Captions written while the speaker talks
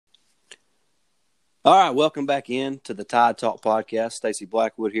All right, welcome back in to the Tide Talk podcast. Stacey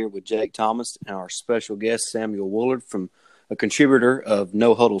Blackwood here with Jake Thomas and our special guest Samuel Woolard, from a contributor of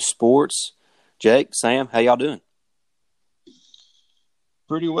No Huddle Sports. Jake, Sam, how y'all doing?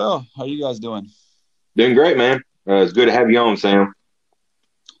 Pretty well. How you guys doing? Doing great, man. It's good to have you on, Sam.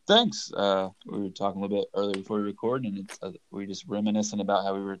 Thanks. We were talking a little bit earlier before we recorded, and we were just reminiscing about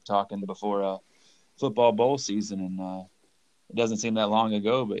how we were talking before football bowl season, and it doesn't seem that long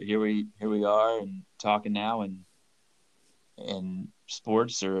ago, but here we are and talking now, and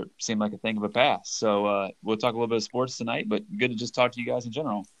sports seem like a thing of a past. So we'll talk a little bit of sports tonight, but good to just talk to you guys in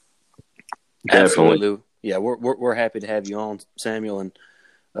general. Definitely. Absolutely. Yeah, we're happy to have you on, Samuel, and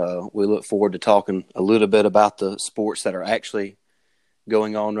we look forward to talking a little bit about the sports that are actually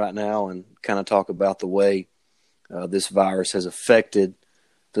going on right now, and kind of talk about the way this virus has affected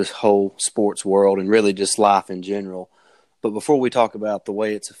this whole sports world and really just life in general. But before we talk about the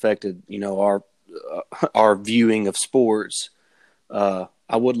way it's affected, our viewing of sports, I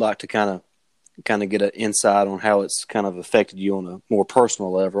would like to kind of get an insight on how it's kind of affected you on a more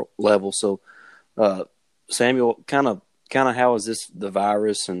personal level. So, Samuel, kind of how has the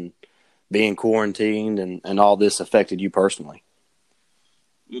virus and being quarantined and all this affected you personally?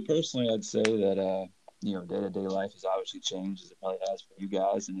 Well, personally, I'd say that day-to-day life has obviously changed, as it probably has for you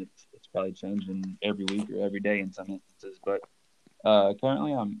guys, and it's probably changing every week or every day in some instances. But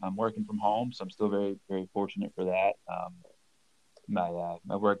currently, I'm working from home, so I'm still very, very fortunate for that.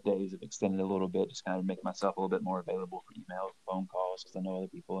 My work days have extended a little bit, just kind of make myself a little bit more available for emails, phone calls, because I know other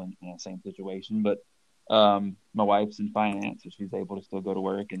people in the same situation. But my wife's in finance, so she's able to still go to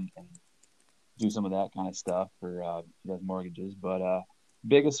work and do some of that kind of stuff for she does mortgages. But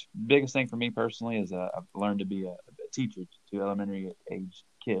biggest thing for me personally is I've learned to be a teacher to elementary age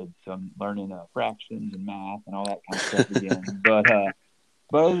kids. So I'm learning fractions and math and all that kind of stuff again. But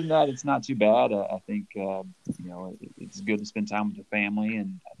other than that, it's not too bad. I think it's good to spend time with the family,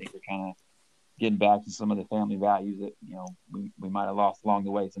 and I think we're kind of getting back to some of the family values that we might have lost along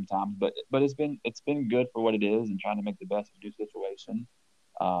the way sometimes. But it's been good for what it is, and trying to make the best of the new situation.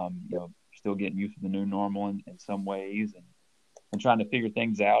 Still getting used to the new normal in some ways, and trying to figure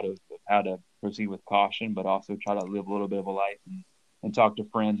things out of how to proceed with caution, but also try to live a little bit of a life and talk to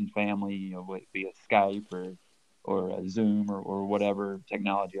friends and family, via Skype or Zoom or whatever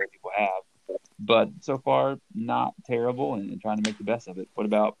technology other people have. But so far, not terrible, and trying to make the best of it. What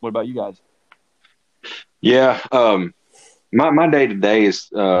about you guys? Yeah, my day to day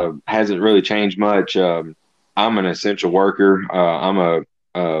is hasn't really changed much. I'm an essential worker. I'm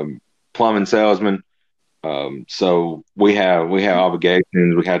a plumbing salesman. So we have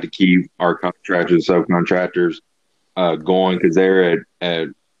obligations. We had to keep our contractors, subcontractors, going, because they're at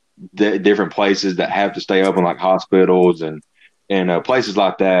different places that have to stay open, like hospitals and places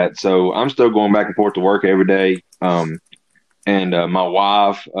like that. So I'm still going back and forth to work every day. And my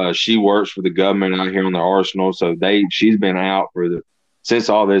wife, she works for the government out here on the Arsenal. So she's been out since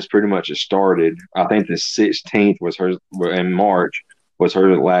all this pretty much has started. I think the 16th was her in March was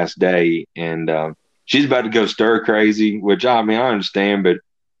her last day, and she's about to go stir crazy, which I understand, but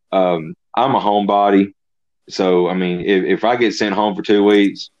I'm a homebody. So, if I get sent home for 2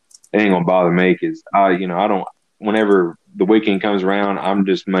 weeks, it ain't gonna bother me, because I don't. Whenever the weekend comes around, I'm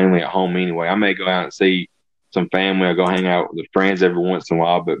just mainly at home anyway. I may go out and see some family. I go hang out with friends every once in a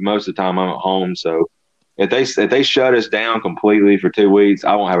while, but most of the time I'm at home. So if they shut us down completely for 2 weeks,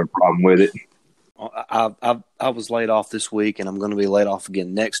 I won't have a problem with it. I was laid off this week, and I'm going to be laid off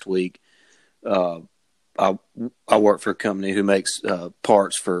again next week. I work for a company who makes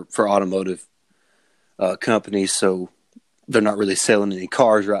parts for automotive companies, so they're not really selling any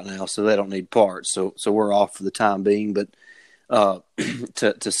cars right now, so they don't need parts. So we're off for the time being. But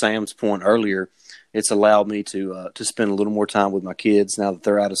to Sam's point earlier, it's allowed me to spend a little more time with my kids now that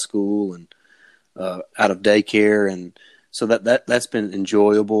they're out of school and out of daycare, and so that's been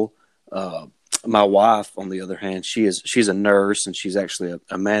enjoyable. My wife, on the other hand, she's a nurse, and she's actually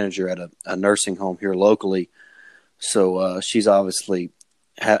a manager at a nursing home here locally. So she's obviously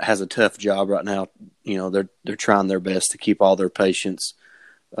has a tough job right now. They're trying their best to keep all their patients,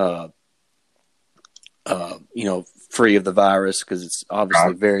 free of the virus, because it's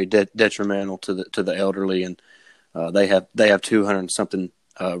obviously very detrimental to the elderly, and they have 200 and something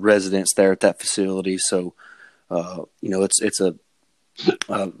residents there at that facility. So it's a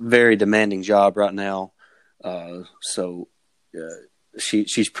very demanding job right now. So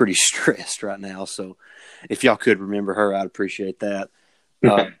she's pretty stressed right now. So if y'all could remember her, I'd appreciate that.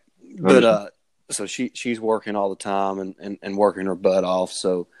 So she's working all the time and working her butt off.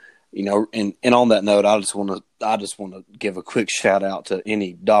 So And on that note, I just want to give a quick shout out to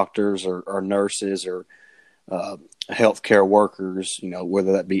any doctors or nurses or healthcare workers,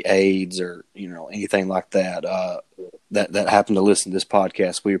 whether that be aides or anything like that, that happen to listen to this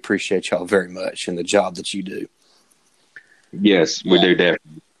podcast. We appreciate y'all very much and the job that you do. Yes, we do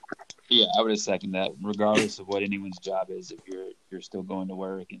definitely. Yeah, I would second that. Regardless of what anyone's job is, if you're still going to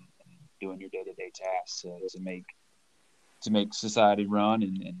work and doing your day-to-day tasks to make society run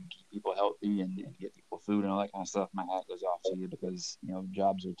and keep people healthy and get people food and all that kind of stuff, my hat goes off to you because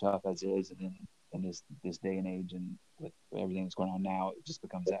jobs are tough as is, and then in this day and age and with everything that's going on now, it just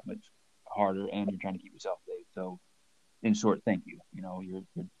becomes that much harder, and you're trying to keep yourself safe. So, in short, thank you. You're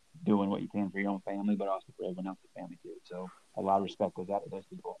doing what you can for your own family, but also for everyone else's family too. So, a lot of respect goes out to those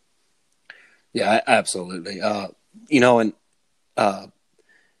people. Yeah, absolutely. And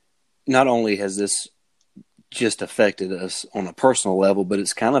not only has this just affected us on a personal level, but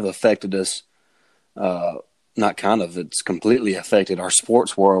it's kind of affected us. It's completely affected our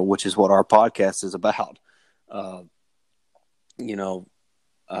sports world, which is what our podcast is about. The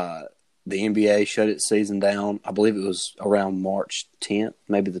NBA shut its season down. I believe it was around March 10th,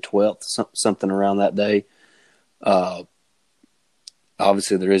 maybe the 12th, something around that day.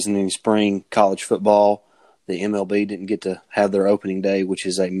 Obviously, there isn't any spring college football. The MLB didn't get to have their opening day, which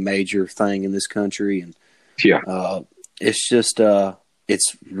is a major thing in this country. And it's just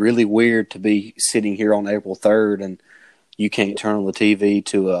it's really weird to be sitting here on April 3rd and you can't turn on the TV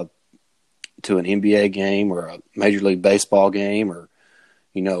to an NBA game or a Major League Baseball game or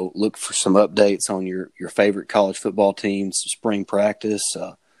look for some updates on your favorite college football team's spring practice.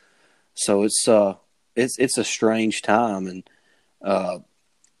 So it's a strange time, and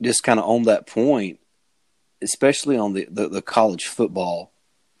just kind of on that point, especially on the college football.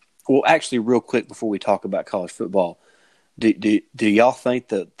 Well, actually, real quick before we talk about college football, do y'all think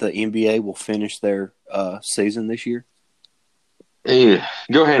that the NBA will finish their season this year? Yeah.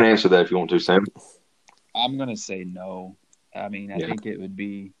 Go ahead and answer that if you want to, Sam. I'm gonna say no. I mean, I think it would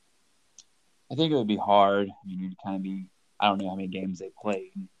be hard. I mean, you'd kind of be. I don't know how many games they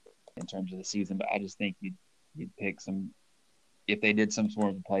played in terms of the season, but I just think you'd pick some. If they did some sort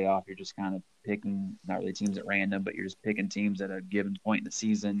of a playoff, you're just kind of picking not really teams at random, but you're just picking teams at a given point in the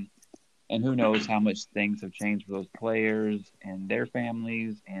season. And who knows how much things have changed for those players and their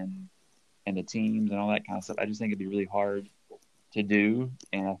families and the teams and all that kind of stuff. I just think it'd be really hard to do,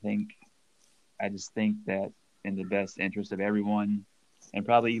 and I just think that in the best interest of everyone, and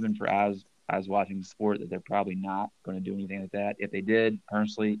probably even for us watching the sport, that they're probably not going to do anything like that. If they did,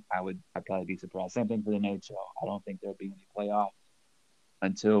 personally, I'd probably be surprised. Same thing for the NHL. I don't think there'll be any playoffs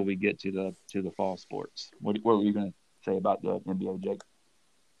until we get to the fall sports. What were you going to say about the NBA, Jake?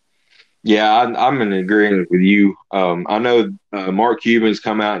 Yeah, I'm in agreement with you. I know Mark Cuban's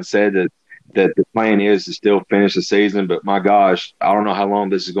come out and said that the plan is to still finish the season, but my gosh, I don't know how long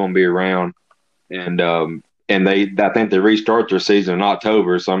this is going to be around. And I think they restart their season in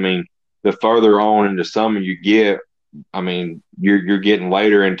October. So I mean, the further on into summer you get, I mean, you're getting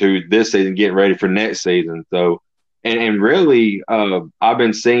later into this season, getting ready for next season. So, and really, I've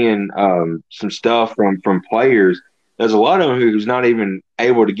been seeing some stuff from players. There's a lot of them who's not even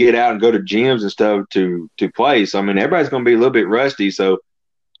able to get out and go to gyms and stuff to play. So I mean, everybody's going to be a little bit rusty. So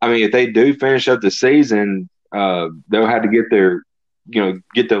I mean, if they do finish up the season, they'll have to get their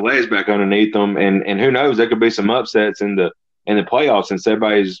legs back underneath them, and who knows, there could be some upsets in the playoffs since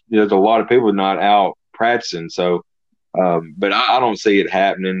there's a lot of people not out practicing. So, but I don't see it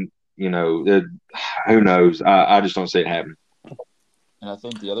happening. Who knows? I just don't see it happening. And I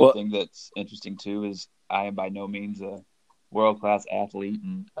think the other thing that's interesting too is I am by no means a world-class athlete,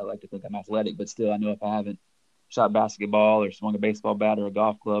 and I like to think I'm athletic, but still, I know if I haven't shot basketball or swung a baseball bat or a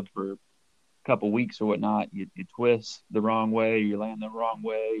golf club for couple weeks or whatnot, you twist the wrong way, you land the wrong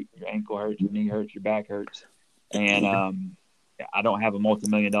way, your ankle hurts, your knee hurts, your back hurts, and I don't have a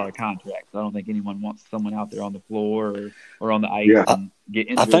multi-million-dollar contract, so I don't think anyone wants someone out there on the floor or on the ice and get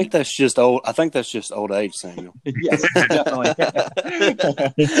injured. I think that's just old. I think that's just old age, Samuel. Yes, definitely.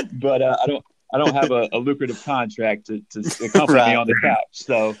 But I don't have a lucrative contract to accompany me on the couch,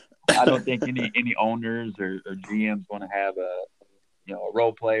 so I don't think any owners or GMs want to have a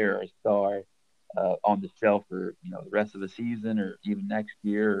role player or a star on the shelf for the rest of the season or even next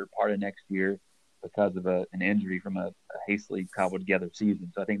year or part of next year because of an injury from a hastily cobbled together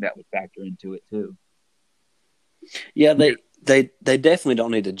season. So I think that would factor into it too. Yeah, they definitely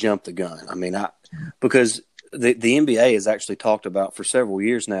don't need to jump the gun. I mean, because the NBA has actually talked about for several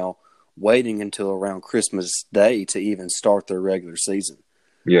years now waiting until around Christmas Day to even start their regular season.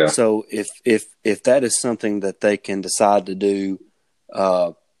 Yeah. So if that is something that they can decide to do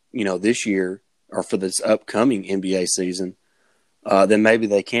this year or for this upcoming NBA season, then maybe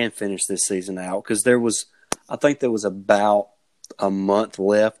they can finish this season out, because I think there was about a month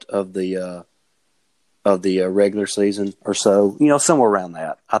left of the regular season or so, somewhere around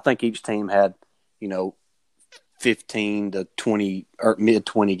that. I think each team had, 15 to 20 or mid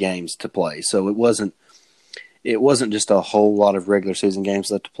 20 games to play. So it wasn't just a whole lot of regular season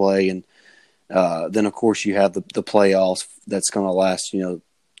games left to play. And then of course you have the playoffs that's going to last,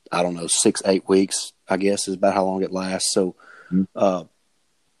 I don't know, 6-8 weeks, I guess is about how long it lasts. So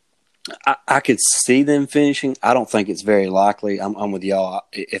I could see them finishing. I don't think it's very likely. I'm with y'all.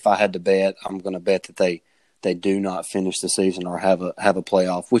 If I had to bet, I'm going to bet that they do not finish the season or have a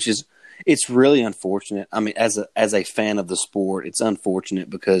playoff, which is, it's really unfortunate. I mean, as a fan of the sport, it's unfortunate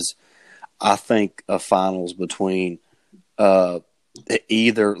because I think a finals between either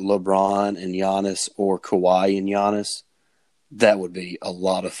LeBron and Giannis or Kawhi and Giannis, that would be a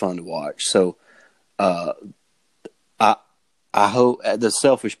lot of fun to watch. So I hope, the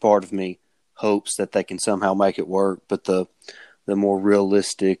selfish part of me hopes that they can somehow make it work, but the more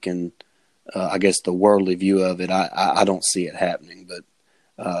realistic and I guess the worldly view of it, I don't see it happening. But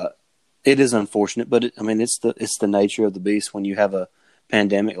it is unfortunate. But it's the nature of the beast. When you have a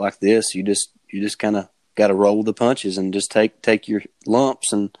pandemic like this, you just kind of got to roll with the punches and just take your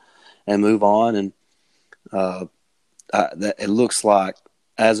lumps and move on. And it looks like,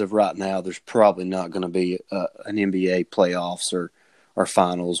 as of right now, there's probably not going to be an NBA playoffs or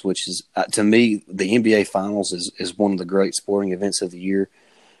finals, which is, to me, the NBA finals is one of the great sporting events of the year,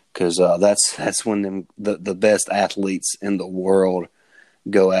 because that's when the best athletes in the world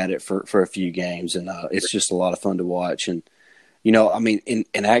go at it for a few games, and it's just a lot of fun to watch. And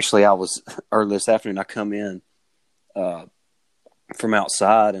and actually, I was early this afternoon. I come in from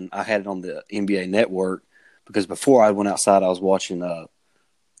outside, and I had it on the NBA Network, because before I went outside, I was watching I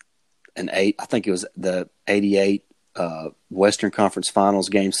think it was the '88 Western Conference Finals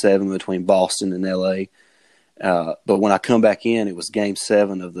Game 7 between Boston and LA. But when I come back in, it was Game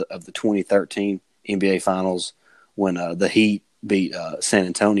 7 of the 2013 NBA Finals when the Heat beat San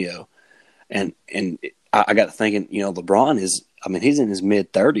Antonio, and I got to thinking, LeBron is, he's in his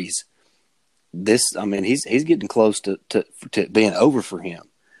mid 30s. He's getting close to being over for him.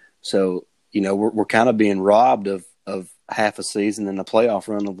 So we're kind of being robbed of half a season in the playoff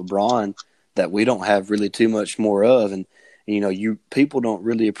run of LeBron that we don't have really too much more of, and people don't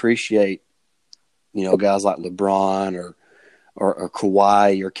really appreciate guys like LeBron or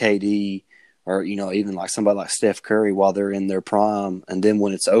Kawhi or KD. Or even like somebody like Steph Curry while they're in their prime, and then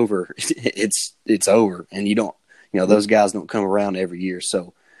when it's over, it's over, and those guys don't come around every year.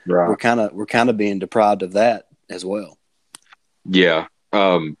 So right. we're kind of being deprived of that as well. Yeah,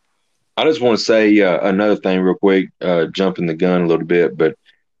 I just want to say another thing real quick, jumping the gun a little bit, but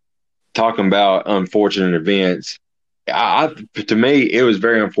talking about unfortunate events. To me, it was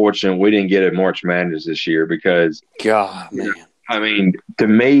very unfortunate we didn't get a March Madness this year, because God, man. To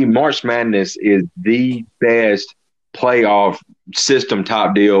me, March Madness is the best playoff system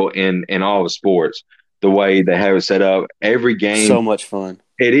type deal in all of sports. The way they have it set up, every game, so much fun.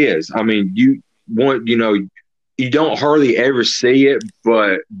 It is. You don't hardly ever see it,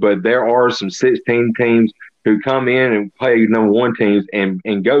 but there are some 16 teams who come in and play number one teams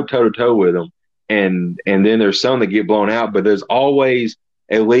and go toe to toe with them, and then there's some that get blown out, but there's always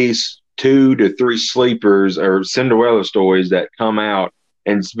at least 2 to 3 sleepers or Cinderella stories that come out.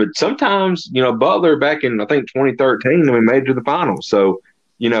 But sometimes, Butler back in, I think, 2013, we made it to the finals. So,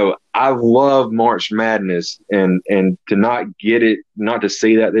 I love March Madness, and to not get it, not to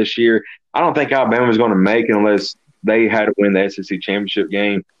see that this year. I don't think Alabama's going to make it unless they had to win the SEC championship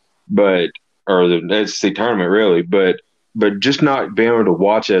game, or the SEC tournament, really. But just not being able to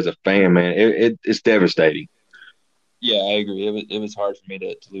watch it as a fan, man, it's devastating. Yeah, I agree. It was hard for me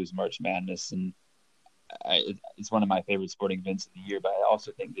to lose March Madness, and it's one of my favorite sporting events of the year. But I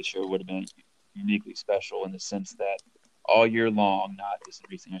also think this year would have been uniquely special in the sense that all year long, not just in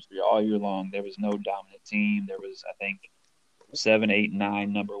recent history, all year long, there was no dominant team. There was, I think, 7, 8,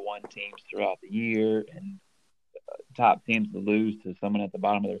 9 number one teams throughout the year, and top teams to lose to someone at the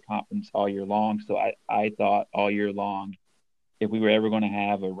bottom of their conference all year long. So I thought all year long, if we were ever going to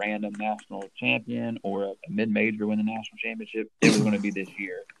have a random national champion or a mid-major win the national championship, it was going to be this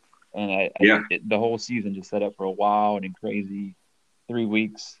year. And the whole season just set up for a wild and crazy 3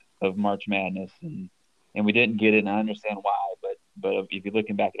 weeks of March Madness, and we didn't get it, and I understand why. But if you're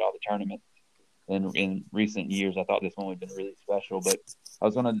looking back at all the tournaments in recent years, I thought this one would have been really special. But I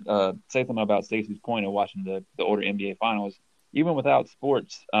was going to say something about Stacey's point of watching the older NBA finals. Even without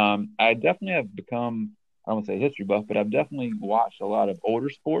sports, I definitely have become I don't want to say history buff, but I've definitely watched a lot of older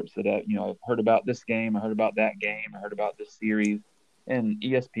sports that I've heard about this game, I heard about that game, I heard about this series, and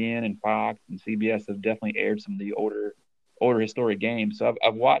ESPN and Fox and CBS have definitely aired some of the older historic games. So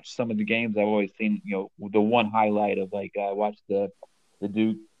I've watched some of the games. I've always seen, the one highlight of like I watched the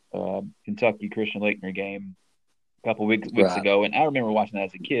Duke Kentucky Christian Laettner game a couple weeks Right. ago, and I remember watching that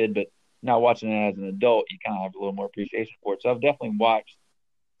as a kid, but now watching it as an adult, you kind of have a little more appreciation for it. So I've definitely watched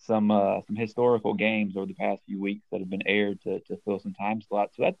some historical games over the past few weeks that have been aired to fill some time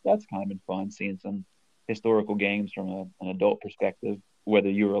slots. So that's kind of been fun, seeing some historical games from an adult perspective, whether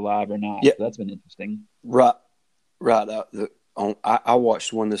you were alive or not. Yeah. So that's been interesting. Right. I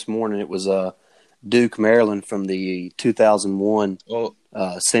watched one this morning. It was Duke, Maryland from the 2001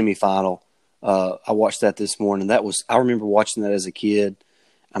 semifinal. I watched that this morning. I remember watching that as a kid.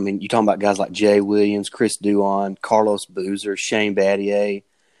 I mean, you're talking about guys like Jay Williams, Chris Duhon, Carlos Boozer, Shane Battier.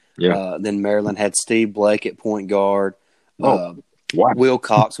 Yeah. Then Maryland had Steve Blake at point guard. Wow. Will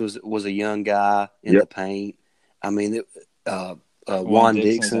Cox was a young guy in the paint. I mean, Juan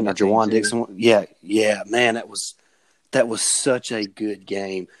Dixon or Jawan Dixon. Yeah, man, that was such a good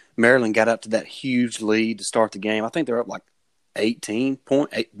game. Maryland got up to that huge lead to start the game. I think they're up like 18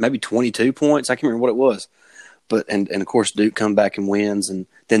 points, maybe 22 points. I can't remember what it was. But and of course Duke come back and wins, and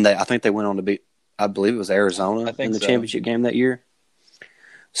then I think they went on to beat, I believe it was Arizona in the championship game that year.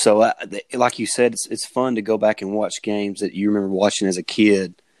 So like you said, it's fun to go back and watch games that you remember watching as a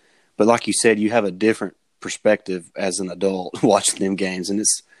kid. But like you said, you have a different perspective as an adult watching them games, and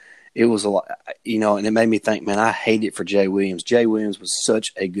it was a lot, and it made me think, man, I hate it for Jay Williams. Jay Williams was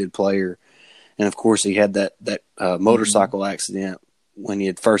such a good player, and of course he had that motorcycle accident when he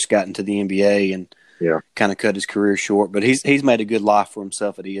had first gotten to the NBA and kind of cut his career short. But he's made a good life for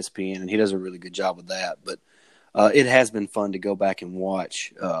himself at ESPN, and he does a really good job with that. But it has been fun to go back and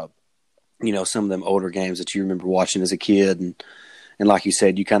watch, some of them older games that you remember watching as a kid, and like you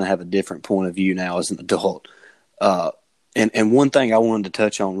said, you kind of have a different point of view now as an adult. And one thing I wanted to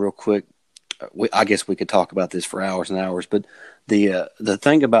touch on real quick, I guess we could talk about this for hours and hours, but the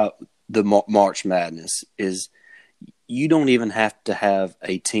thing about the March Madness is you don't even have to have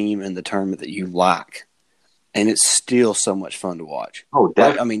a team in the tournament that you like, and it's still so much fun to watch. Oh,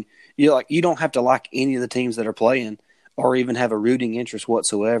 I mean, you don't have to like any of the teams that are playing or even have a rooting interest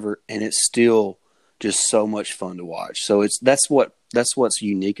whatsoever, and it's still just so much fun to watch. So that's what's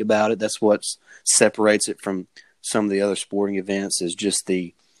unique about it. That's what separates it from some of the other sporting events, is just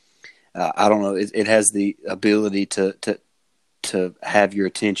I don't know. It has the ability to have your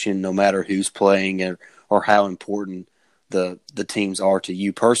attention no matter who's playing or how important the teams are to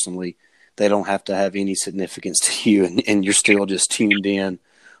you personally. They don't have to have any significance to you, and you're still just tuned in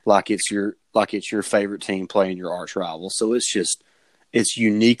like it's your favorite team playing your arch rival. So it's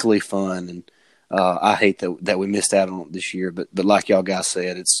uniquely fun, and I hate that we missed out on it this year. But like y'all guys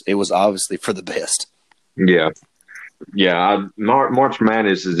said, it was obviously for the best. Yeah. March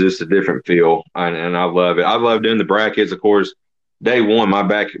Madness is just a different feel, and I love it. I love doing the brackets. Of course, day one, my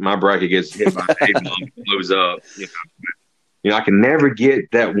bracket gets hit by an 8 blows up. I can never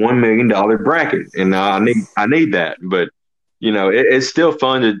get that $1 million bracket, and I need that. But it's still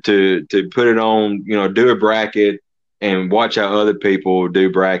fun to put it on. Do a bracket and watch how other people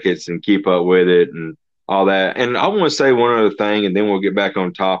do brackets and keep up with it and all that. And I want to say one other thing, and then we'll get back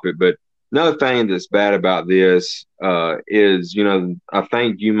on topic. But another thing that's bad about this is, I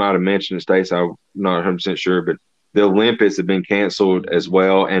think you might have mentioned, Stacey, I'm not 100% sure, but the Olympics have been canceled as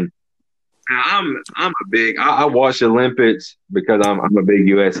well. And I watch the Olympics because I'm a big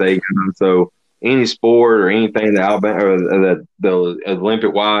USA guy. So any sport or anything that Alabama or the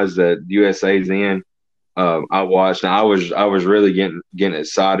Olympic wise that USA's in, I watched. And I was really getting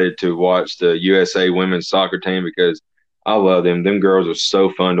excited to watch the USA women's soccer team because I love them. Them girls are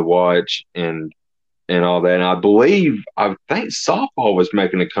so fun to watch and all that. And I think softball was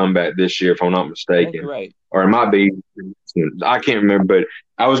making a comeback this year, if I'm not mistaken. That's right. Or it might be, I can't remember, but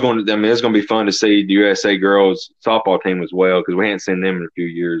it's going to be fun to see the USA girls softball team as well, because we hadn't seen them in a few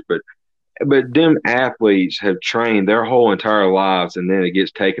years. But them athletes have trained their whole entire lives, and then it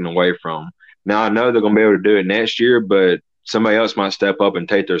gets taken away from them. Now, I know they're going to be able to do it next year, but somebody else might step up and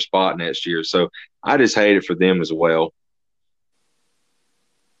take their spot next year. So I just hate it for them as well.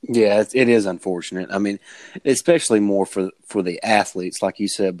 Yeah, it is unfortunate. I mean, especially more for the athletes, like you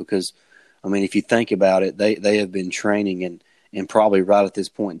said, because, I mean, if you think about it, they have been training and probably right at this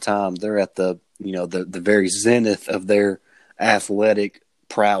point in time, they're at the very zenith of their athletic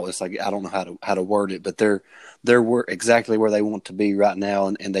prowess. Like, I don't know how to word it, but they're exactly where they want to be right now,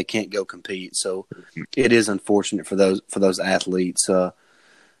 and they can't go compete. So it is unfortunate for those athletes.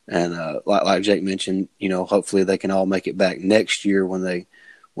 And like Jake mentioned, hopefully they can all make it back next year when they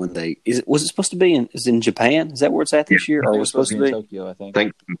was it supposed to be in Japan? Is that where it's at this year, or was it supposed to be in Tokyo? I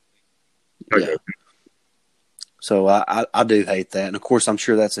think. Yeah. So I do hate that, and of course I'm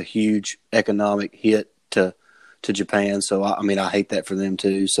sure that's a huge economic hit to Japan. So I hate that for them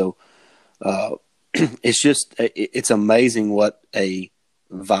too. So it's amazing what a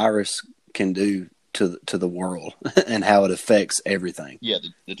virus can do to the world and how it affects everything. Yeah,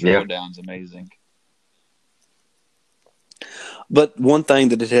 the trickle down's amazing. But one thing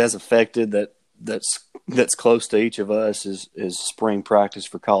that it has affected that's close to each of us is spring practice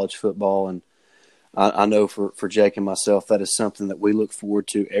for college football, and I know for Jake and myself that is something that we look forward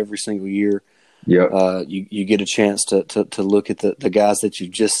to every single year. Yeah, you get a chance to look at the guys that you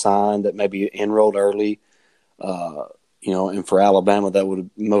just signed that maybe enrolled early. And for Alabama, that would have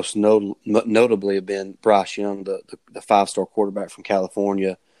most notably have been Bryce Young, the 5-star quarterback from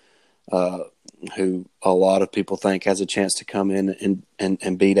California, who a lot of people think has a chance to come in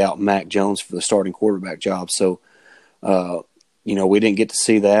and beat out Mac Jones for the starting quarterback job. So, we didn't get to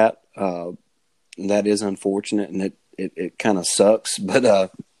see that. That is unfortunate, and it kind of sucks.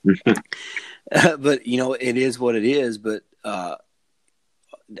 But but it is what it is. But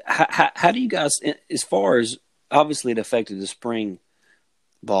how do you guys, as far as obviously it affected the spring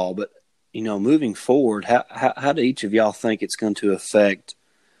ball, but moving forward, how do each of y'all think it's going to affect?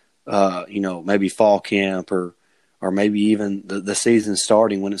 Maybe fall camp or maybe even the season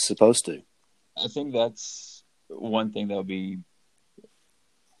starting when it's supposed to. I think that's one thing that'll be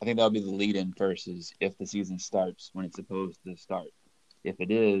the lead-in versus if the season starts when it's supposed to start. If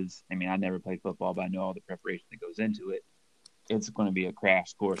it is, I never played football, but I know all the preparation that goes into it. It's going to be a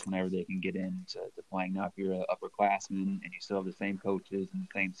crash course whenever they can get into playing. Now, if you're an upperclassman and you still have the same coaches and the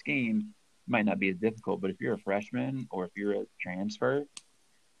same scheme, it might not be as difficult. But if you're a freshman or if you're a transfer,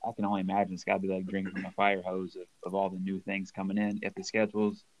 I can only imagine it's got to be like drinking from a fire hose of all the new things coming in. If the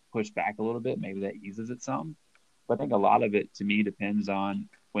schedule's pushed back a little bit, maybe that eases it some. But I think a lot of it, to me, depends on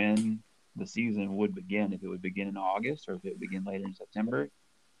when the season would begin, if it would begin in August or if it would begin later in September.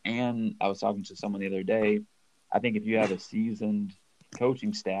 And I was talking to someone the other day. I think if you have a seasoned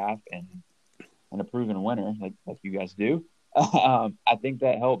coaching staff and a proven winner like you guys do, I think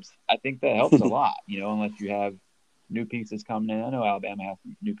that helps. I think that helps a lot, unless you have new pieces coming in. I know Alabama has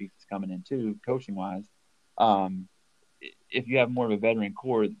some new pieces coming in too, coaching wise. If you have more of a veteran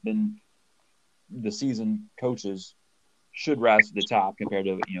core, then the seasoned coaches should rise to the top compared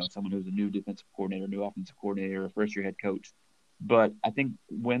to someone who's a new defensive coordinator, new offensive coordinator, or first year head coach. But I think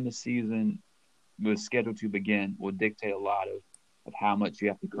when the season was scheduled to begin will dictate a lot of how much you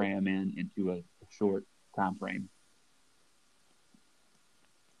have to cram into a short time frame.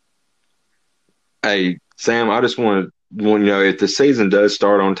 Hey, Sam, I just want to, if the season does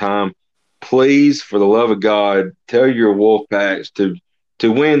start on time, please, for the love of God, tell your Wolfpacks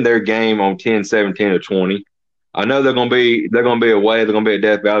to win their game on 10, 17, or 20. I know they're gonna be away, they're gonna be at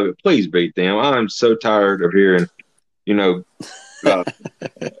Death Valley, but please beat them. I'm so tired of hearing, I'm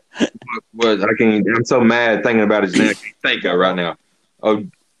so mad thinking about his name. I can't think of right now. Oh,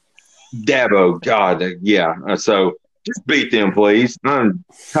 Dabo, God, yeah. So just beat them, please. I'm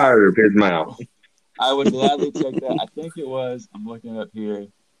tired of his mouth. I would gladly take that. I think it was. I'm looking up here.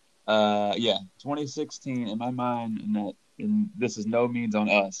 2016. In my mind, and this is no means on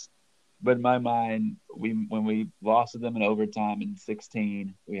us, but in my mind, when we lost to them in overtime in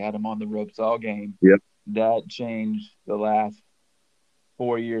 16, we had them on the ropes all game. Yep. That changed the last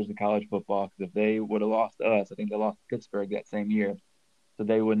 4 years of college football. Because if they would have lost to us, I think they lost to Pittsburgh that same year. So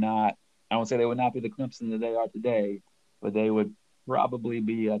they would not. I won't say they would not be the Clemson that they are today, but they would probably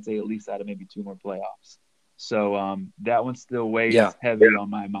be, I'd say, at least out of maybe 2 more playoffs. So that one still weighs heavy on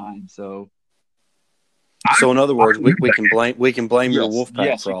my mind. So in other words, we can blame your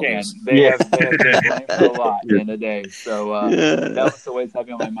Wolfpack for all this. They have been blamed for a lot in a day. So that one still weighs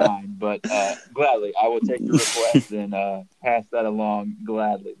heavy on my mind. But gladly, I will take your request and pass that along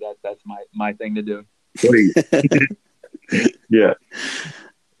gladly. That's my thing to do. Please. Yeah.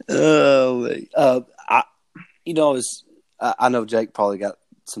 I know Jake probably got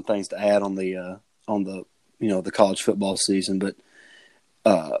some things to add on the the college football season, but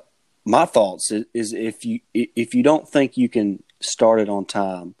my thoughts is if you don't think you can start it on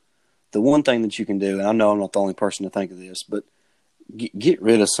time, the one thing that you can do, and I know I'm not the only person to think of this, but get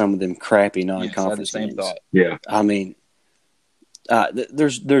rid of some of them crappy non-conference games. Thought. Yeah,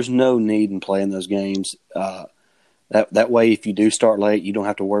 there's no need in playing those games. That way, if you do start late, you don't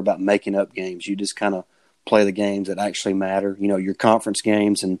have to worry about making up games. You just kind of play the games that actually matter. Your conference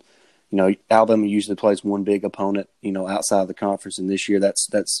games, and Alabama usually plays one big opponent, outside of the conference, and this year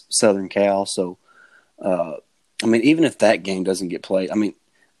that's Southern Cal. So, even if that game doesn't get played,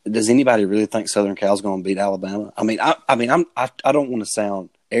 does anybody really think Southern Cal is going to beat Alabama? I don't want to sound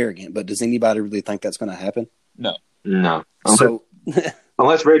arrogant, but does anybody really think that's going to happen? No. So,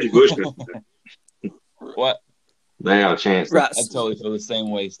 unless Reggie Bush goes, what? they have a chance. Right. I totally feel the same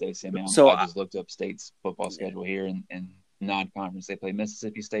way, Stacey. I just looked up State's football schedule here, and non-conference they play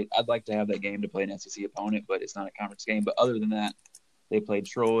Mississippi State. I'd like to have that game to play an SEC opponent, but it's not a conference game. But other than that, they played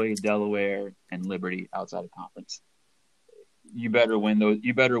Troy, Delaware, and Liberty outside of conference. You better win those.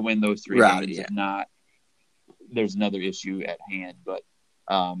 You better win those three games. Yeah. If not, there's another issue at hand. But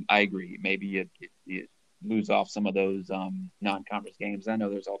I agree. Maybe you lose off some of those non-conference games. I know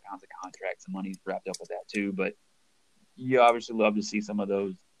there's all kinds of contracts and money wrapped up with that too. But you obviously love to see some of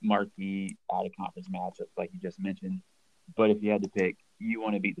those marquee out-of-conference matchups, like you just mentioned. But if you had to pick, you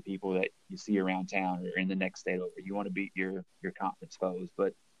want to beat the people that you see around town or in the next state over. You want to beat your conference foes.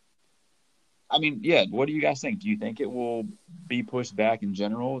 But what do you guys think? Do you think it will be pushed back in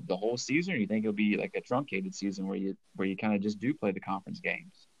general the whole season, or do you think it'll be like a truncated season where you kind of just do play the conference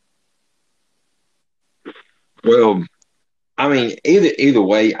games? Well, either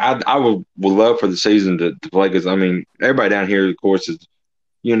way, I would love for the season to play because everybody down here, of course, is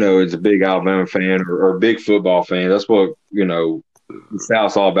a big Alabama fan or a big football fan. That's what the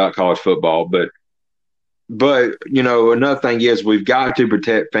South's all about, college football. But another thing is we've got to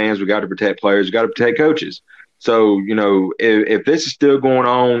protect fans, we got to protect players, we got to protect coaches. So if this is still going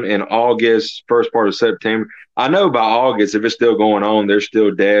on in August, first part of September, I know by August if it's still going on, there's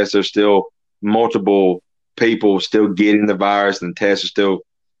still deaths, there's still multiple people still getting the virus, and tests are still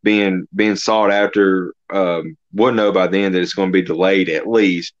being sought after. We'll know by then that it's going to be delayed at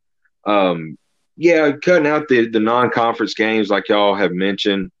least. Cutting out the non-conference games like y'all have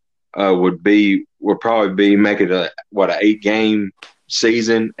mentioned would probably be making an 8-game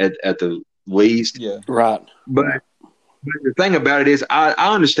season at the least. Yeah, right. But the thing about it is, I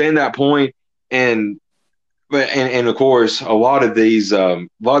understand that point, and of course, a lot of these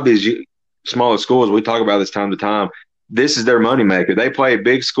smaller schools we talk about this time to time. This is their moneymaker. They play a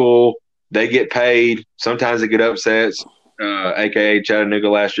big school. They get paid. Sometimes they get upsets, a.k.a. Chattanooga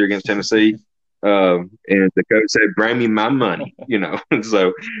last year against Tennessee. And the coach said, "Bring me my money,"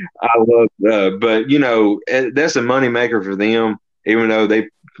 So I love, but that's a moneymaker for them. Even though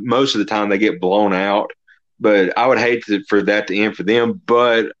most of the time they get blown out, but I would hate for that to end for them.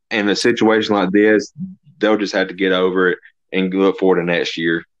 But in a situation like this, they'll just have to get over it and look forward to next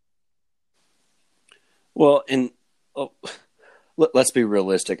year. Well, and let's be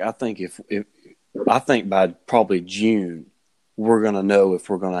realistic. I think I think by probably June, we're going to know if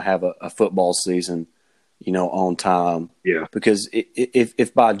we're going to have a football season, on time. Yeah. Because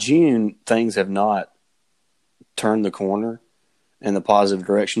if by June things have not turned the corner in the positive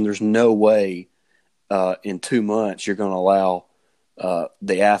direction, there's no way in 2 months you're going to allow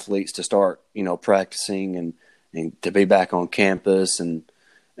the athletes to start, practicing and to be back on campus and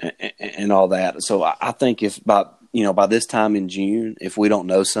all that. So I think if by this time in June, if we don't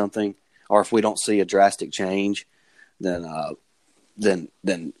know something or if we don't see a drastic change, then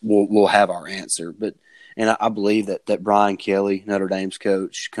we'll have our answer. And I believe that Brian Kelly, Notre Dame's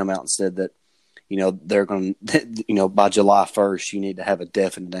coach, come out and said that, they're going to, by July 1st, you need to have a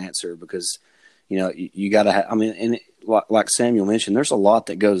definite answer because, you got to have, and like Samuel mentioned, there's a lot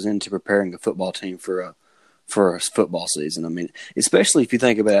that goes into preparing a football team for a football season. Especially if you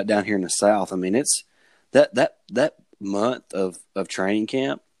think about it down here in the South, it's that month of training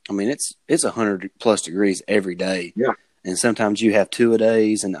camp. It's 100+ degrees every day. Yeah. And sometimes you have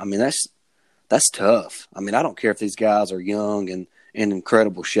 2-a-days, and that's tough. I don't care if these guys are young and in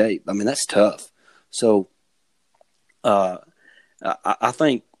incredible shape. That's tough. So, I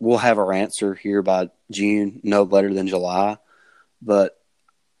think we'll have our answer here by June, no later than July. But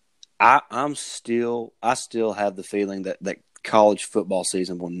I still have the feeling that college football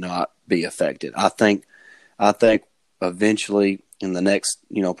season will not be affected. I think eventually in the next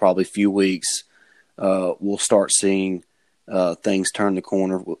probably few weeks we'll start seeing things turn the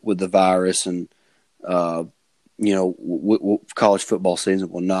corner with the virus, and college football season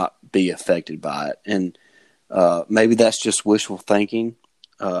will not be affected by it. And maybe that's just wishful thinking,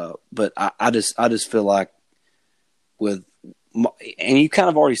 but I just feel like and you kind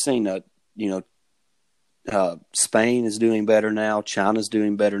of already seen that Spain is doing better now, China's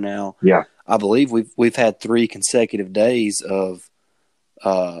doing better now. Yeah, I believe we've had 3 consecutive days of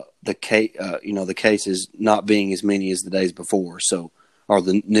the cases not being as many as the days before, or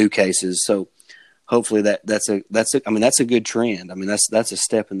the new cases. So hopefully that's a good trend. I mean, that's a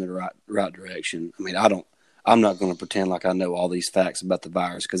step in the right direction. I mean, I'm not going to pretend like I know all these facts about the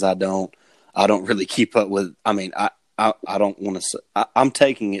virus because I don't really keep up with. I mean, I don't want to. I'm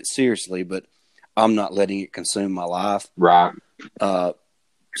taking it seriously, but I'm not letting it consume my life. Right.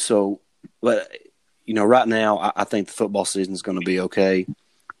 So, but right now I think the football season is going to be okay.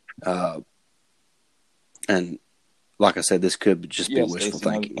 And like I said, this could just be wishful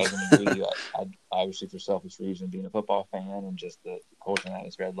thinking. I can agree. I obviously, for selfish reasons, being a football fan and just the culture and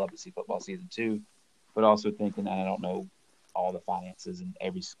atmosphere, I'd love to see football season 2. But also thinking that I don't know all the finances in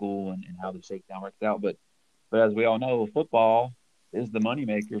every school and how the shakedown works out. But as we all know, football is the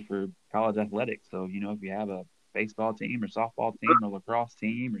moneymaker for college athletics. So, if you have a baseball team or softball team or lacrosse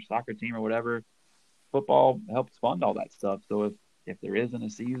team or soccer team or whatever, football helps fund all that stuff. So if there isn't a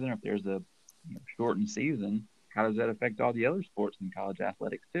season, or if there's a shortened season, how does that affect all the other sports in college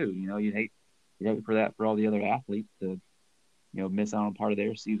athletics too? You'd hate for that for all the other athletes to miss out on part of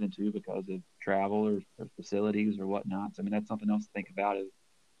their season too because of travel or facilities or whatnot. So, I mean, that's something else to think about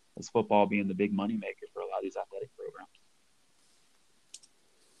as football being the big moneymaker for a lot of these athletic programs.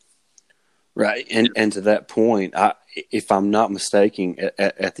 Right, and to that point, if I'm not mistaken,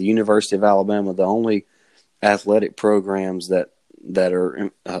 at the University of Alabama, the only athletic programs that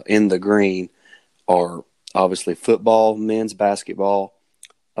are in the green are obviously football, men's basketball,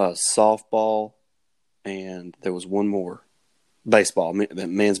 softball, and there was one more, baseball,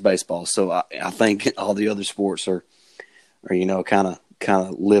 men's baseball. So I think all the other sports are kind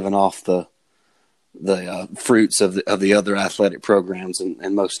of living off the fruits of the other athletic programs,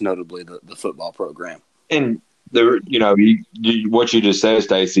 and most notably the football program. And what you just said,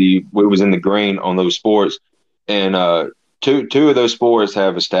 Stacey, we was in the green on those sports, and two of those sports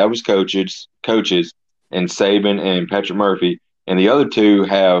have established coaches, and Saban and Patrick Murphy, and the other two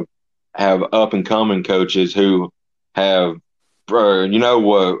have up and coming coaches who have,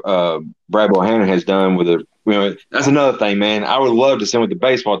 what Brad Bohannon has done with that's another thing, man. I would love to see what the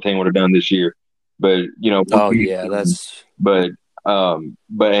baseball team would have done this year, but oh yeah, that's but and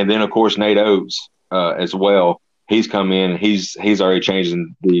then of course Nate Oates as well. He's come in. He's already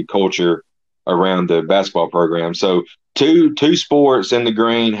changing the culture around the basketball program. So two sports in the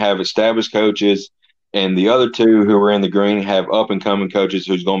green have established coaches, and the other two who are in the green have up and coming coaches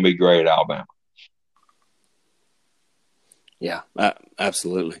who's going to be great at Alabama. Yeah,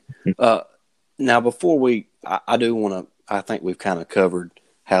 absolutely. Now, before I do want to. I think we've kind of covered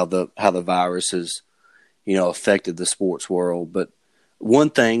how the virus has, affected the sports world. But one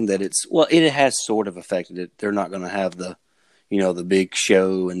thing that it has sort of affected it. They're not going to have the big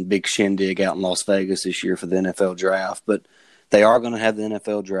show and big shindig out in Las Vegas this year for the NFL draft, but they are going to have the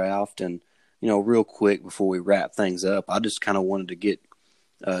NFL draft. And real quick before we wrap things up, I just kind of wanted to get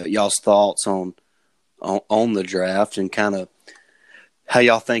y'all's thoughts on the draft and kind of how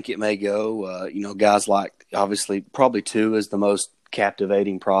y'all think it may go. Guys like, obviously, probably Tua is the most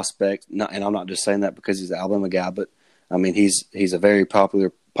captivating prospect. And I'm not just saying that because he's an Alabama guy, but I mean, he's a very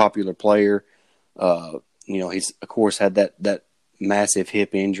popular player. He's of course had that massive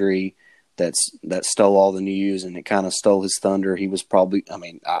hip injury that stole all the news, and it kind of stole his thunder. He was probably, I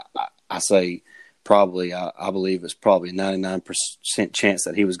mean, I say probably, I believe it's probably a 99% chance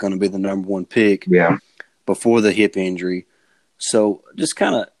that he was going to be the number one pick before the hip injury. So just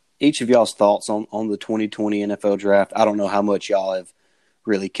kind of each of y'all's thoughts on the 2020 NFL draft. I don't know how much y'all have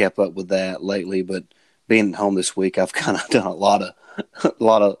really kept up with that lately, but being at home this week, I've kind of done a lot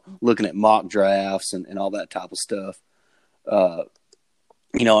of looking at mock drafts and all that type of stuff.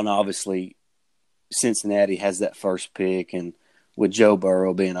 And obviously Cincinnati has that first pick, and with Joe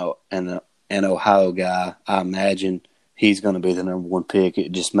Burrow being an Ohio guy, I imagine he's going to be the number one pick.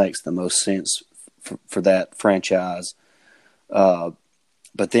 It just makes the most sense for that franchise.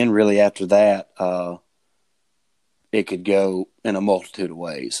 But then really after that, it could go in a multitude of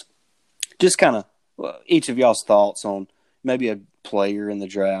ways. Just kind of each of y'all's thoughts on maybe a player in the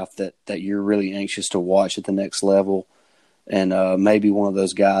draft that you're really anxious to watch at the next level, and maybe one of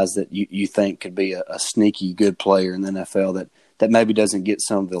those guys that you think could be a sneaky good player in the NFL that maybe doesn't get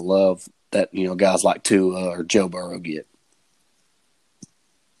some of the love that guys like Tua or Joe Burrow get.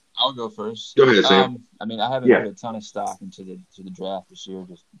 I'll go first. Go ahead, Sam. I mean, I haven't put a ton of stock into the draft this year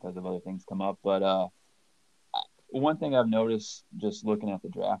just because of other things come up. But one thing I've noticed just looking at the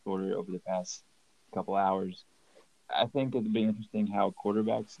draft order over the past couple hours, I think it'd be interesting how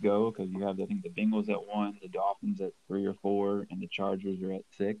quarterbacks go, because you have, I think, the Bengals at 1, the Dolphins at 3 or 4, and the Chargers are at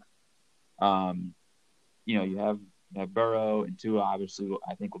 6. You have Burrow and Tua, obviously,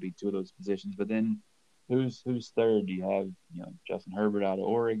 I think will be two of those positions. But then who's third? Do you have Justin Herbert out of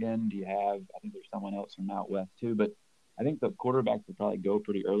Oregon? Do you have? I think there's someone else from out west too. But I think the quarterbacks will probably go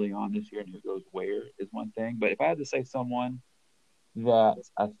pretty early on this year, and who goes where is one thing. But if I had to say someone that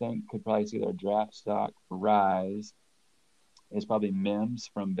I think could probably see their draft stock rise, is probably Mims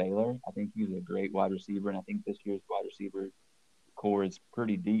from Baylor. I think he's a great wide receiver, and I think this year's wide receiver core is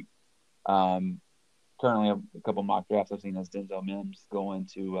pretty deep. Currently, a couple mock drafts I've seen as Denzel Mims going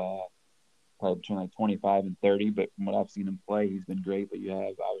to probably between like 25 and 30. But from what I've seen him play, he's been great. But you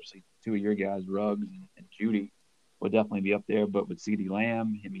have obviously two of your guys, Ruggs and Judy, will definitely be up there. But with CeeDee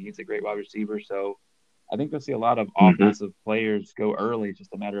Lamb, I mean, he's a great wide receiver. So I think we'll see a lot of offensive players go early. It's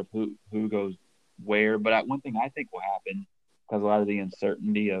just a matter of who goes where. But one thing I think will happen, because a lot of the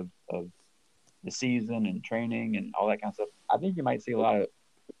uncertainty of the season and training and all that kind of stuff, I think you might see a lot of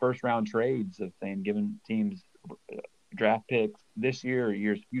first-round trades of saying giving teams draft picks this year or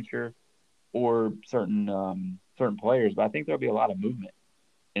years future, or certain players. But I think there'll be a lot of movement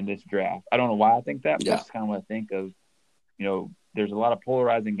in this draft. I don't know why I think that, but that's kind of what I think of. There's a lot of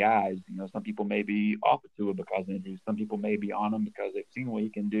polarizing guys. Some people may be off of Tua because of injuries. Some people may be on him because they've seen what he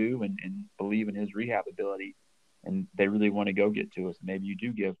can do and believe in his rehab ability, and they really want to go get Tua. So maybe you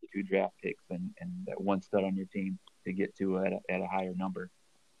do give the 2 draft picks and that one stud on your team to get Tua at a higher number.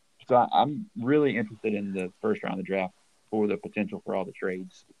 So I'm really interested in the first round of the draft for the potential for all the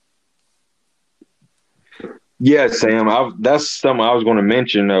trades. Yeah, Sam, that's something I was going to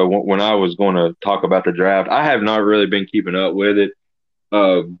mention when I was going to talk about the draft. I have not really been keeping up with it,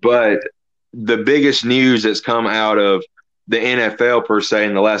 but the biggest news that's come out of the NFL per se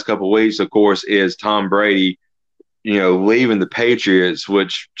in the last couple of weeks, of course, is Tom Brady, leaving the Patriots,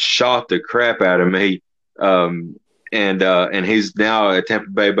 which shocked the crap out of me. And he's now a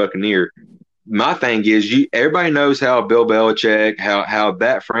Tampa Bay Buccaneer. My thing is, everybody knows how Bill Belichick, how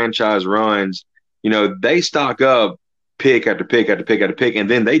that franchise runs. They stock up pick after pick after pick after pick, and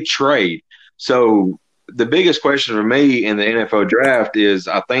then they trade. So the biggest question for me in the NFL draft is,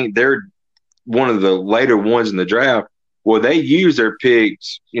 I think they're one of the later ones in the draft. Will they use their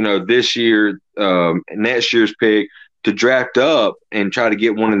picks, this year, next year's pick, to draft up and try to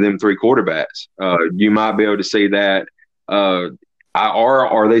get one of them 3 quarterbacks? You might be able to see that.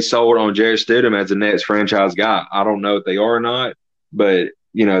 Are they sold on Jarrett Stidham as the next franchise guy? I don't know if they are or not, but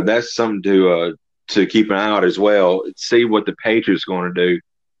that's something to keep an eye out as well. See what the Patriots are going to do,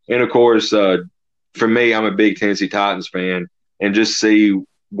 and of course, for me, I'm a big Tennessee Titans fan, and just see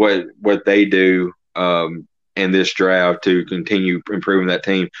what they do in this draft to continue improving that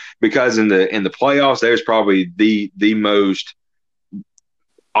team. Because in the playoffs, there's probably the most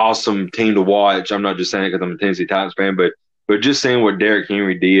awesome team to watch. I'm not just saying it because I'm a Tennessee Titans fan, but just seeing what Derrick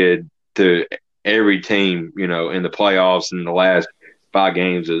Henry did to every team, in the playoffs in the last 5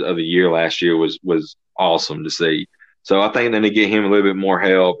 games of the year last year was awesome to see. So I think they need to get him a little bit more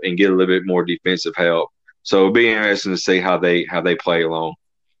help and get a little bit more defensive help. So it'll be interesting to see how they play along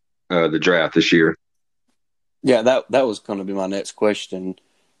the draft this year. Yeah, that was going to be my next question.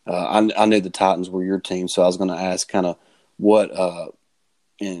 I knew the Titans were your team, so I was going to ask kind of what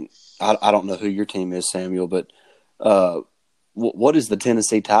and I don't know who your team is, Samuel, but what is the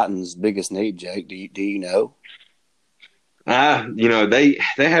Tennessee Titans' biggest need, Jake? Do you know? They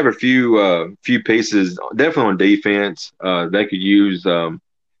have a few pieces, definitely on defense. They could use.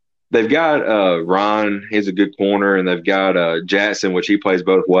 They've got Ron, he's a good corner, and they've got Jackson, which he plays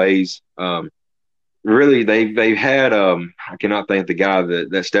both ways. Really, they've had I cannot think the guy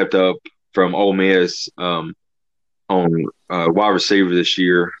that stepped up from Ole Miss on wide receiver this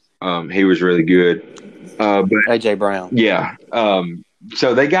year. He was really good. But AJ Brown. Yeah.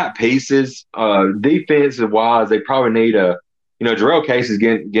 So they got pieces. Defensive wise, they probably need Jarrell Case is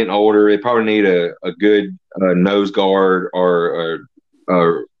getting older. They probably need a good nose guard or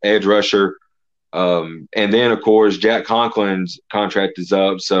edge rusher. And then, of course, Jack Conklin's contract is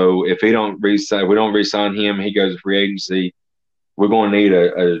up. So if we don't re-sign him, he goes to free agency. We're going to need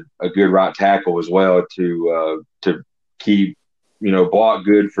a good right tackle as well to keep block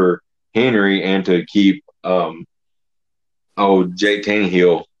good for Henry and to keep Jake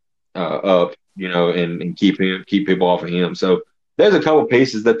Tannehill up, and keep people off of him. So there's a couple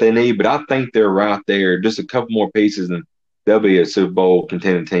pieces that they need, but I think they're right there. Just a couple more pieces, and they'll be a Super Bowl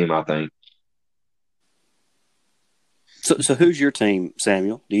contending team, I think. So who's your team,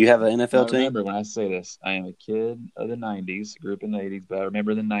 Samuel? Do you have an NFL team? Remember, when I say this, I am a kid of the 90s, grew up in the 80s, but I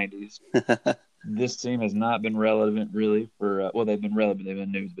remember the 90s. This team has not been relevant really for they've been relevant, they've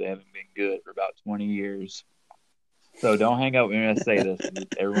been news, but they haven't been good for about 20 years. So don't hang out when I say this.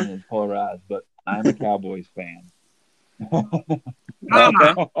 Everyone is polarized, but I'm a Cowboys fan.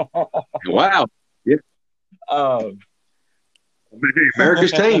 Okay. Wow. Yeah. Um,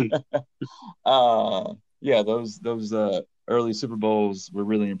 America's team. yeah, those early Super Bowls were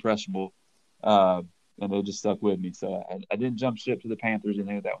really impressionable, and they just stuck with me. So I didn't jump ship to the Panthers and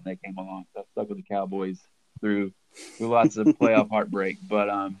think that when they came along. So I stuck with the Cowboys through lots of playoff heartbreak. But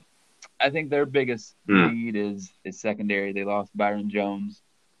I think their biggest need is secondary. They lost Byron Jones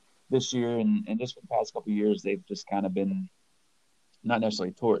this year, and just for the past couple of years, they've just kind of been not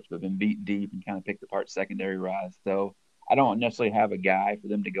necessarily torched, but been beat deep and kind of picked apart secondary rise. So I don't necessarily have a guy for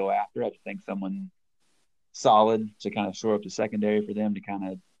them to go after. I just think someone solid to kind of shore up the secondary for them to kind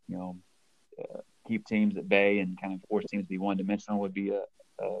of, keep teams at bay and kind of force teams to be one-dimensional would be a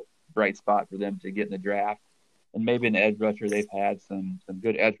bright spot for them to get in the draft. And maybe an edge rusher. They've had some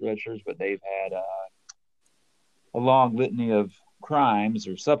good edge rushers, but they've had a long litany of crimes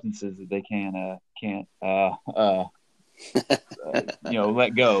or substances that they can't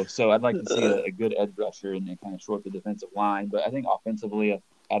let go. So I'd like to see a good edge rusher and then kind of short the defensive line. But I think offensively,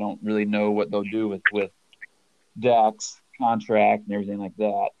 I don't really know what they'll do with Dak's contract and everything like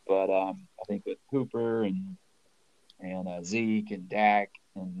that. But I think with Cooper and Zeke and Dak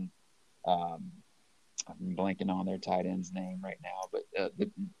and I'm blanking on their tight end's name right now, but the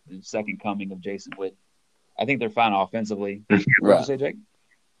second coming of Jason Witten, I think they're fine offensively. What did you say, Jake?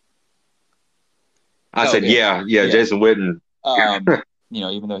 I said, yeah, Jason Witten.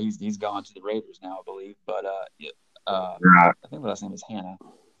 Even though he's gone to the Raiders now, I believe. But right. I think the last name is Hannah.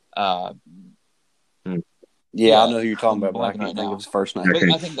 Yeah, I know who you're talking about, but I can't right think now. of his first name. But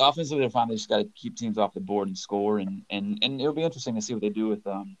I think offensively they're fine. They just got to keep teams off the board and score, and it'll be interesting to see what they do with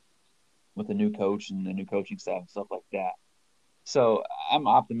the new coach and the new coaching staff and stuff like that. So I'm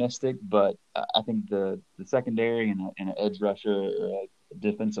optimistic, but I think the secondary and an edge rusher or a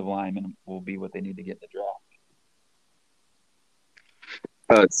defensive lineman will be what they need to get in the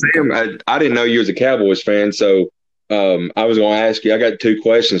draft. Sam, I didn't know you was a Cowboys fan, so I was going to ask you. I got two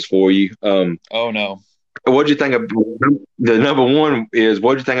questions for you. Oh no. What do you think of the number one is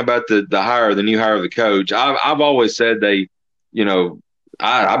what do you think about the new hire of the coach? I've always said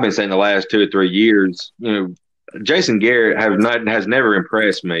I've been saying the last 2 or 3 years, Jason Garrett has never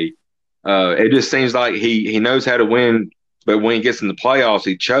impressed me. It just seems like he knows how to win, but when he gets in the playoffs,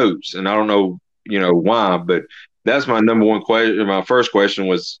 he chokes, and I don't know, why. But that's my number one question. My first question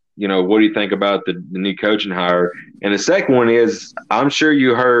was, what do you think about the new coaching hire? And the second one is, I'm sure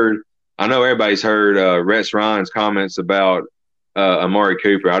you heard. I know everybody's heard Rex Ryan's comments about Amari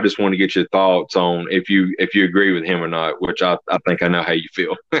Cooper. I just want to get your thoughts on if you agree with him or not, which I think I know how you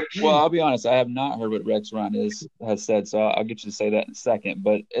feel. Well, I'll be honest. I have not heard what Rex Ryan has said, so I'll get you to say that in a second.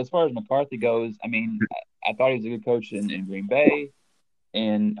 But as far as McCarthy goes, I mean, I thought he was a good coach in Green Bay,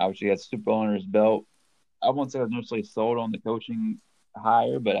 and obviously he had Super Bowl under his belt. I won't say I was necessarily sold on the coaching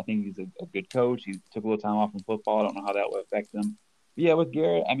hire, but I think he's a good coach. He took a little time off from football. I don't know how that would affect him. But yeah, with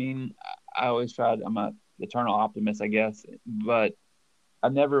Garrett, I mean, I always tried. I'm an eternal optimist, I guess, but I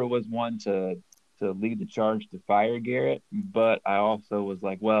never was one to lead the charge to fire Garrett. But I also was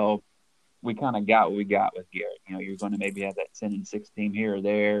like, well, we kind of got what we got with Garrett. You're going to maybe have that 10-6 team here or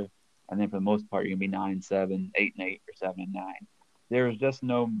there, and then for the most part, you're going to be 9-7, 8-8, or 7-9. There was just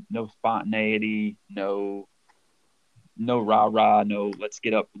no spontaneity, no rah-rah, no let's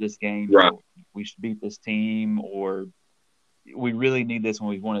get up for this game. Right. We should beat this team, or we really need this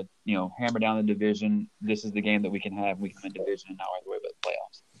when we want to, hammer down the division. This is the game that we can have. We can win division and not right away but the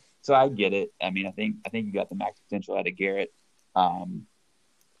playoffs. So I get it. I mean, I think you got the max potential out of Garrett. I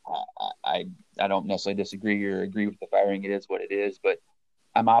don't necessarily disagree or agree with the firing. It is what it is, but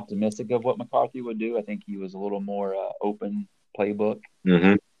I'm optimistic of what McCarthy would do. I think he was a little more open playbook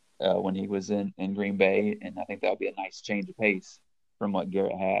when he was in Green Bay, and I think that would be a nice change of pace from what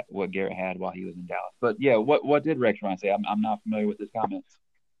Garrett had while he was in Dallas. But yeah, what did Rex Ryan say? I'm not familiar with his comments.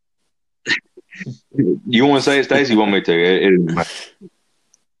 You want to say it, Stacey? You want me to?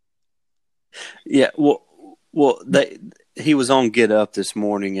 Yeah, well, he was on Get Up this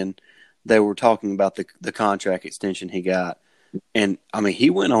morning, and they were talking about the contract extension he got, and I mean, he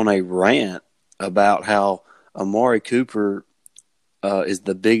went on a rant about how Amari Cooper is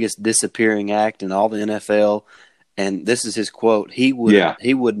the biggest disappearing act in all the NFL. And this is his quote: "He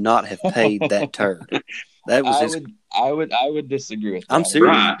would not have paid that turd." That was I would disagree with that. I'm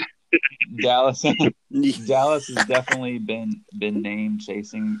serious. Right. Dallas has definitely been name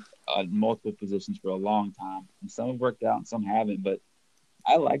chasing multiple positions for a long time, and some have worked out and some haven't. But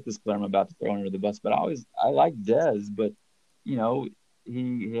I like this player I'm about to throw under the bus. But I like Dez, but he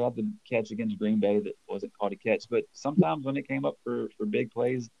had the catch against Green Bay that wasn't called a catch. But sometimes when it came up for big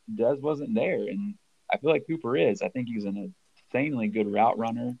plays, Dez wasn't there, and I feel like Cooper is. I think he's an insanely good route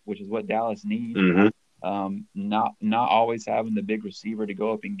runner, which is what Dallas needs. Not always having the big receiver to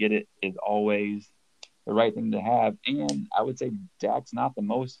go up and get it is always the right thing to have. And I would say Dak's not the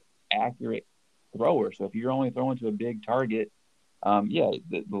most accurate thrower. So if you're only throwing to a big target,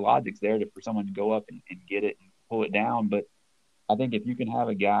 the logic's there for someone to go up and get it and pull it down. But I think if you can have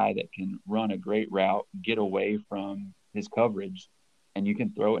a guy that can run a great route, get away from his coverage, and you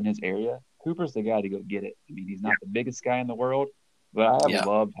can throw it in his area, Cooper's the guy to go get it. I mean, he's not the biggest guy in the world, but I have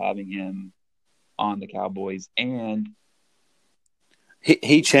loved having him on the Cowboys. And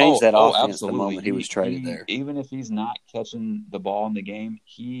he changed that offense absolutely. the moment he was traded there. Even if he's not catching the ball in the game,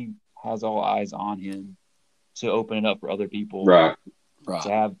 he has all eyes on him to open it up for other people, right.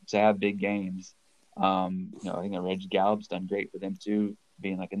 to have big games. I think that Reggie Gallup's done great for them too,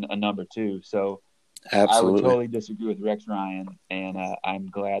 being like a number 2. So absolutely. I would totally disagree with Rex Ryan, and I'm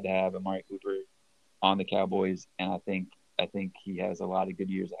glad to have Amari Cooper on the Cowboys, and I think he has a lot of good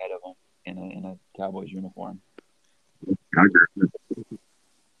years ahead of him in a Cowboys uniform.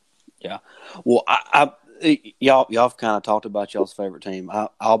 Yeah. Well, y'all have kind of talked about y'all's favorite team.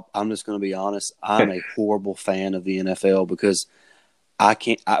 I'm just going to be honest. I'm a horrible fan of the NFL because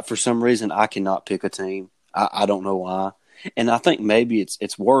for some reason, I cannot pick a team. I don't know why. And I think maybe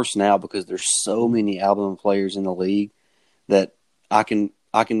it's worse now because there's so many Alabama players in the league that I can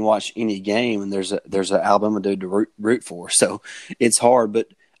watch any game and there's an Alabama dude to root for. So it's hard. But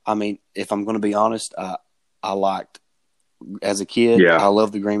I mean, if I'm going to be honest, I liked as a kid. Yeah. I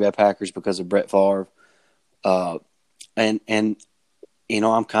love the Green Bay Packers because of Brett Favre. And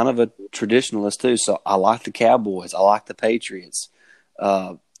I'm kind of a traditionalist too. So I like the Cowboys. I like the Patriots.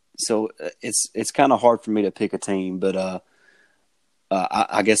 So it's kind of hard for me to pick a team, but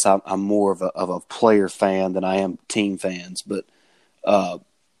I guess I'm more of a player fan than I am team fans. But I've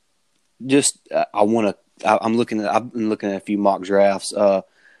been looking at a few mock drafts.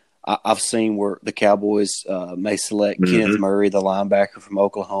 I've seen where the Cowboys may select Kenneth Murray, the linebacker from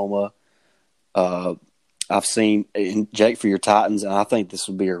Oklahoma. I've seen Jake for your Titans, and I think this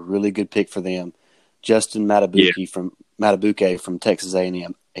would be a really good pick for them. Justin Matabuke from Texas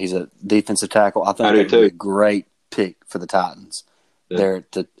A&M. He's a defensive tackle. I think that would be a great pick for the Titans. There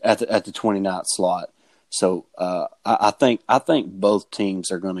at the 29th slot. So I think both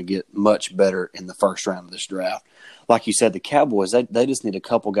teams are going to get much better in the first round of this draft. Like you said, the Cowboys they just need a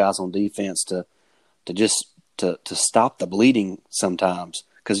couple guys on defense to stop the bleeding sometimes,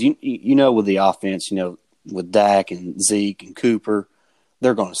 because you know with the offense, with Dak and Zeke and Cooper,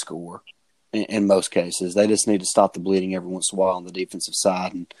 they're going to score in most cases. They just need to stop the bleeding every once in a while on the defensive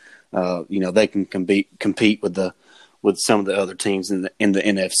side, and they can compete with some of the other teams in the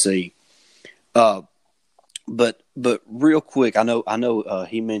NFC. But real quick, I know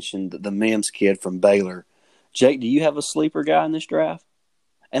he mentioned the Mims kid from Baylor. Jake, do you have a sleeper guy in this draft?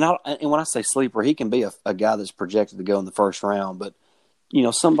 And when I say sleeper, he can be a guy that's projected to go in the first round, but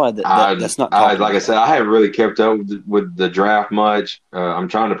somebody that's not. Like I said, I haven't really kept up with the draft much. I'm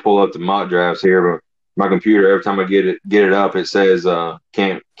trying to pull up the mock drafts here, but my computer, every time I get it up, it says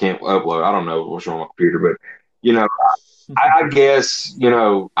can't upload. I don't know what's wrong with my computer, but I guess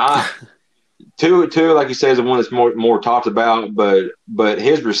two like you said is the one that's more talked about, but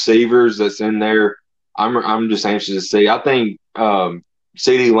his receivers that's in there, I'm just anxious to see. I think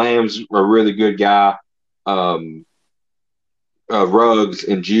CeeDee Lamb's a really good guy. Ruggs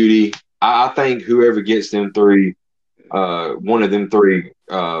and Judy. I think whoever gets them three, one of them three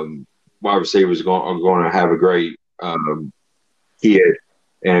wide receivers are going to have a great kid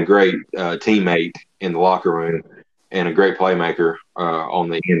and a great teammate in the locker room and a great playmaker on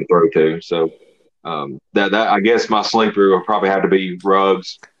the end throw too. So that I guess my sleeper will probably have to be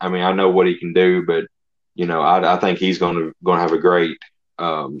Ruggs. I mean, I know what he can do, but I think he's going to have a great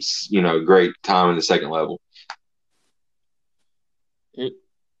great time in the second level.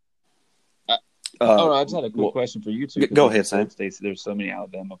 I just had a quick question for you two. Go ahead, Sam. Stacey, there's so many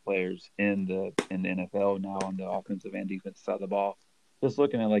Alabama players in the NFL now on the offensive and defensive side of the ball. Just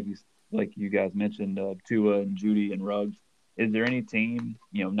looking at like you guys mentioned, Tua and Judy and Ruggs. Is there any team,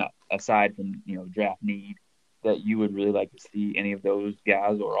 not aside from draft need, that you would really like to see any of those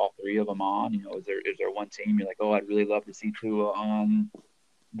guys or all three of them on? Is there one team you're like, oh, I'd really love to see Tua on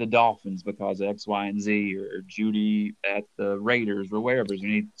the Dolphins because of X, Y, and Z, or Judy at the Raiders or wherever? Is there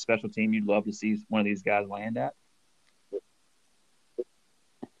any special team you'd love to see one of these guys land at?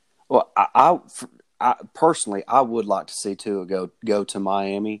 Well, I personally, I would like to see Tua go to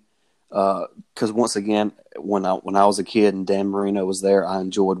Miami because once again, when I was a kid and Dan Marino was there, I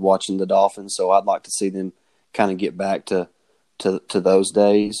enjoyed watching the Dolphins. So I'd like to see them kind of get back to those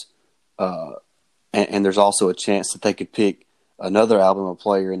days. And there's also a chance that they could pick another Alabama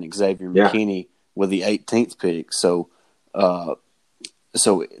player in Xavier McKinney with the 18th pick. So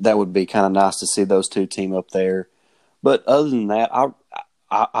that would be kind of nice to see those two team up there. But other than that,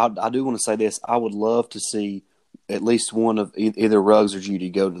 I do want to say this. I would love to see at least one of either Ruggs or Judy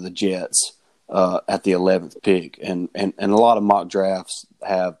go to the Jets at the 11th pick. And a lot of mock drafts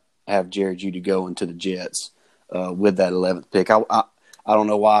have Jerry Judy going to the Jets with that 11th pick. I don't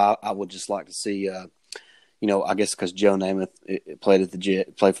know why. I would just like to see, I guess because Joe Namath played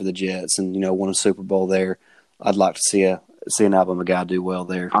for the Jets and, won a Super Bowl there. I'd like to see an Alabama guy do well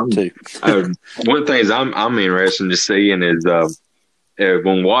there too. One of the things I'm interested to seeing is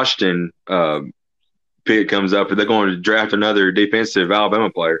when Washington pick comes up, if they're going to draft another defensive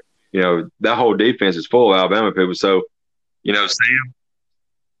Alabama player, that whole defense is full of Alabama people. So, Sam.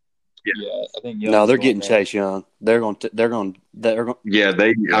 Yeah, I think. No, they're getting Chase Young. They're going. Yeah,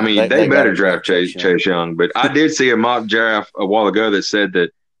 they better draft Chase Young. But I did see a mock draft a while ago that said that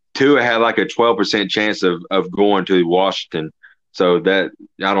Tua had like a 12% chance of going to Washington. So that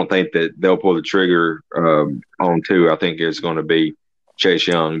I don't think that they'll pull the trigger on Tua. I think it's going to be Chase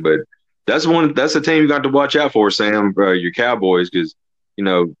Young. But that's a team you got to watch out for, Sam. Your Cowboys, because you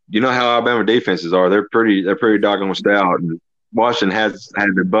know how Alabama defenses are. They're pretty doggone stout. And Washington has had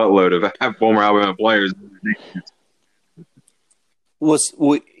a buttload of former Alabama players.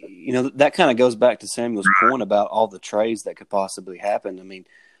 That kind of goes back to Samuel's point about all the trades that could possibly happen. I mean,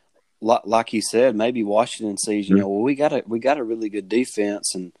 like he said, maybe Washington sees, we got a really good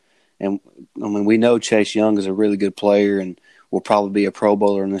defense, and I mean, we know Chase Young is a really good player and will probably be a Pro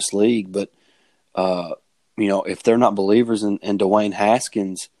Bowler in this league. But if they're not believers in Dwayne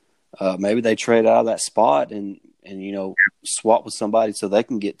Haskins, maybe they trade out of that spot and swap with somebody so they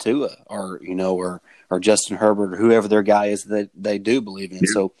can get Tua or Justin Herbert or whoever their guy is that they do believe in.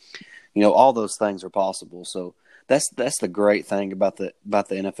 Yeah. So, all those things are possible. So that's the great thing about the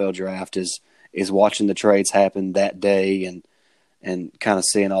NFL draft is watching the trades happen that day and kind of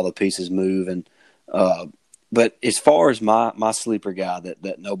seeing all the pieces move. And but as far as my sleeper guy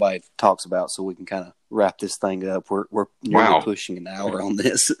that nobody talks about, so we can kind of wrap this thing up. We're nearly pushing an hour on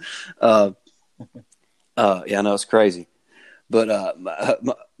this. Yeah, I know it's crazy, but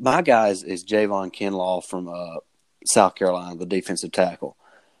my guy is Javon Kinlaw from South Carolina, the defensive tackle.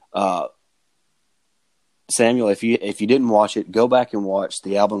 Samuel, if you didn't watch it, go back and watch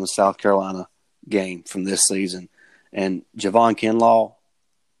the Alabama South Carolina game from this season, and Javon Kinlaw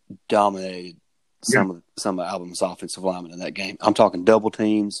dominated some of Alabama's offensive linemen in that game. I'm talking double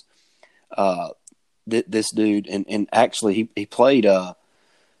teams. This dude, and actually he played.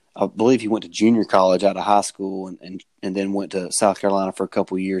 I believe he went to junior college out of high school and then went to South Carolina for a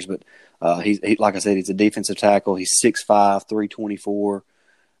couple of years. But he like I said, he's a defensive tackle. He's 6'5", 324.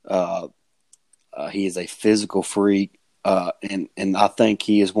 He is a physical freak, and I think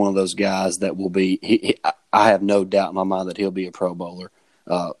he is one of those guys that will be. I have no doubt in my mind that he'll be a Pro Bowler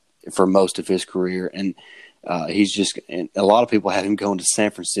for most of his career. And he's just. And a lot of people have him going to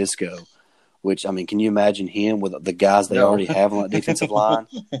San Francisco. Which, I mean, can you imagine him with the guys they already have on that defensive line?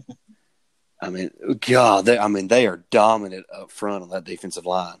 I mean, God, they are dominant up front on that defensive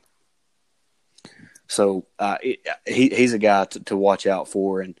line. So he's a guy to watch out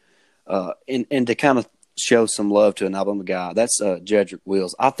for, and to kind of show some love to an Alabama guy. That's Jedrick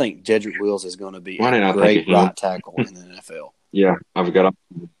Wills. I think Jedrick Wills is going to be a great right tackle in the NFL. Yeah, I forgot.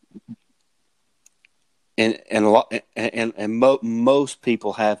 And most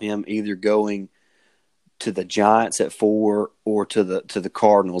people have him either going to the Giants at 4 or to the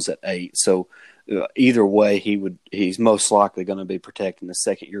Cardinals at 8. So either way, he's most likely going to be protecting the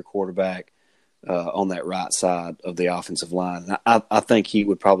second-year quarterback on that right side of the offensive line. And I think he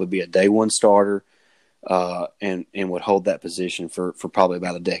would probably be a day one starter and would hold that position for probably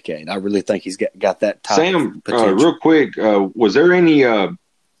about a decade. I really think he's got that type of potential. Real quick, was there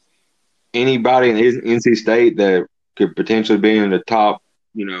anybody in NC State that could potentially be in the top,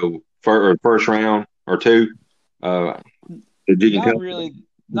 first round or two? Not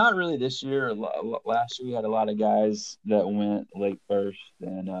really this year. Last year we had a lot of guys that went late first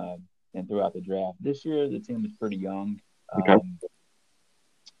and throughout the draft. This year the team was pretty young. Okay.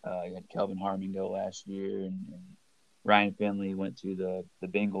 You had Kelvin Harmon go last year, and Ryan Finley went to the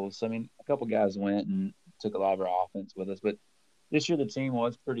Bengals. So, I mean, a couple guys went and took a lot of our offense with us. But this year the team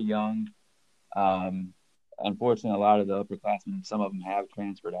was pretty young. Unfortunately, a lot of the upperclassmen, some of them have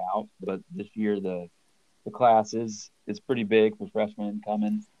transferred out, but this year the class is pretty big for freshmen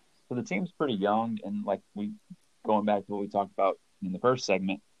coming. So the team's pretty young, and like going back to what we talked about in the first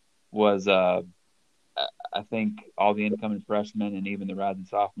segment was I think all the incoming freshmen and even the rising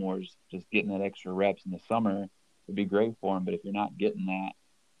sophomores just getting that extra reps in the summer would be great for them. But if you're not getting that,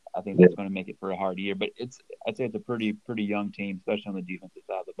 I think that's going to make it for a hard year. But I'd say it's a pretty young team, especially on the defensive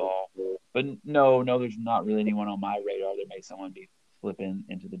side of the ball. But no, there's not really anyone on my radar. There may someone be flipping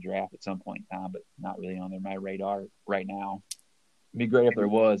into the draft at some point in time, but not really on my radar right now. It'd be great if there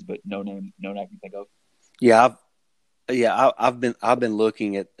was, but no name I can think of. I've been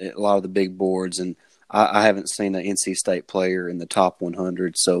looking at a lot of the big boards, and I haven't seen an NC State player in the top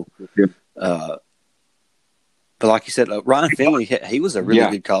 100. So, but like you said, Ryan Finley, he was a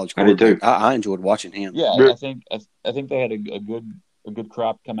really good college quarterback. I enjoyed watching him. Yeah, I think they had a good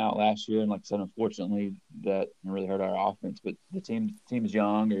crop come out last year, and like I said, unfortunately, that really hurt our offense. But the team's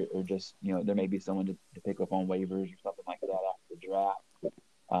young, or just there may be someone to pick up on waivers or something like that after the draft.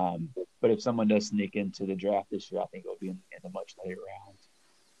 But if someone does sneak into the draft this year, I think it'll be in the much later rounds.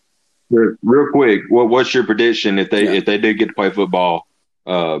 Real quick, what's your prediction if they did get to play football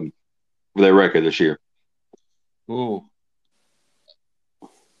for their record this year? Ooh.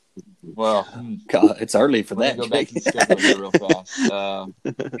 Well, God, it's early for that. Go back to the schedule here real fast. All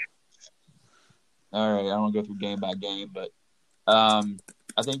right, I don't want to go through game by game, but I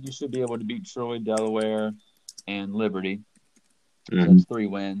think you should be able to beat Troy, Delaware, and Liberty. Mm-hmm. That's 3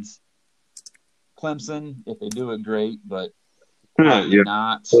 wins. Clemson, if they do it, great, but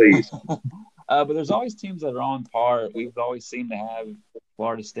not. Please. But there's always teams that are on par. We've always seemed to have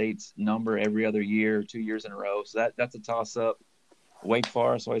Florida State's number every other year, 2 years in a row. So that's a toss-up. Wake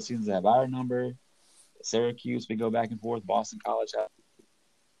Forest always seems to have our number. Syracuse, we go back and forth. Boston College.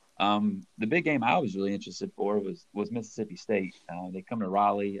 The big game I was really interested for was Mississippi State. They come to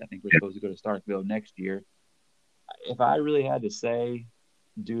Raleigh. I think we're supposed to go to Starkville next year. If I really had to say,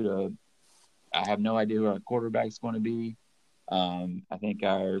 I have no idea who our quarterback is going to be. I think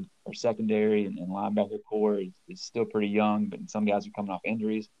our secondary and linebacker core is still pretty young, but some guys are coming off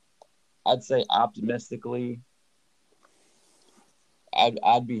injuries. I'd say optimistically,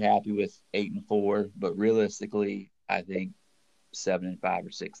 I'd be happy with 8-4, but realistically, I think 7-5 or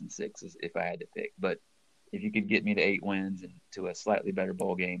 6-6 is if I had to pick. But if you could get me to 8 wins and to a slightly better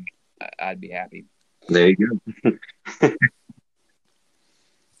bowl game, I'd be happy. There you go.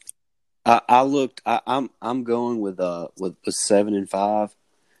 I looked. I'm going with 7-5.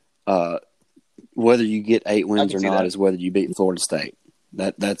 Whether you get 8 wins or not is whether you beat Florida State.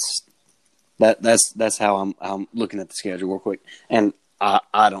 That's how I'm looking at the schedule real quick. And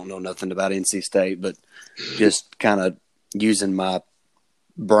I don't know nothing about NC State, but just kind of using my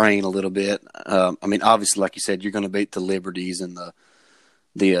brain a little bit. I mean, obviously, like you said, you're going to beat the Liberties and the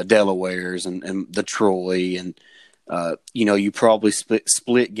Delawares and the Troy, and you probably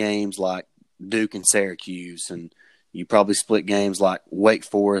split games like Duke and Syracuse, and you probably split games like Wake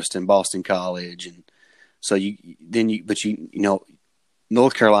Forest and Boston College, and so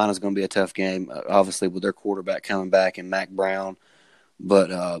North Carolina is going to be a tough game, obviously with their quarterback coming back and Mac Brown,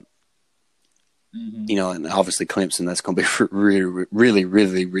 but and obviously Clemson, that's going to be really, really,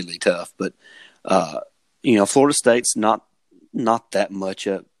 really, really tough. But Florida State's not that much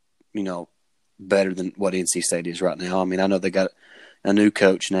better than what NC State is right now. I mean, I know they got a new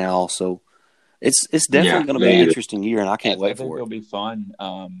coach now, so it's definitely going to be an interesting year, and I can't wait for it. I think it'll be fun.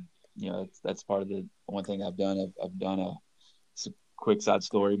 That's part of the one thing I've done. I've done it's a quick side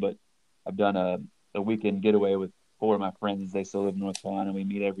story, but I've done a weekend getaway with 4 of my friends. They still live in North Carolina. We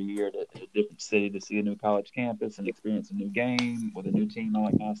meet every year at a different city to see a new college campus and experience a new game with a new team, all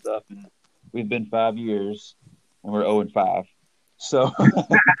that kind of stuff. And we've been 5 years, and we're 0-5. So,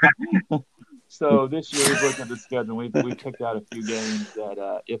 so this year we've looked at the schedule. We picked out a few games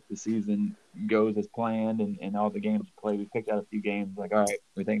that if the season goes as planned and all the games played, we picked out a few games like, all right,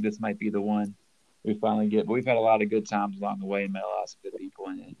 we think this might be the one we finally get. But we've had a lot of good times along the way and met a lot of good people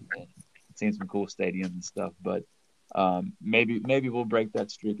and seen some cool stadiums and stuff. But maybe we'll break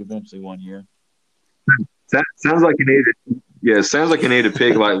that streak eventually one year. Sounds like you need it. Yeah, sounds like you need to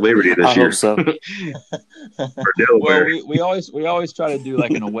pick like Liberty this year. Hope so. Well, we always try to do like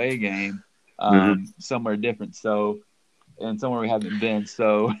an away game somewhere different. So, and somewhere we haven't been.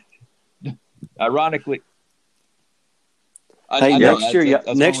 So, ironically, next year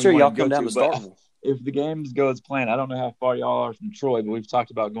y'all come down to Starkville. If the games go as planned, I don't know how far y'all are from Troy, but we've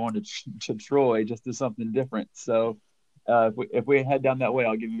talked about going to Troy just to something different. So, if we head down that way,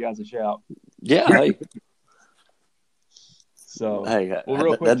 I'll give you guys a shout. Yeah. Hey. So,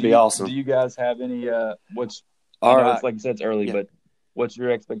 real quick, that'd be awesome. Do you guys have any? It's like you said, it's early, but what's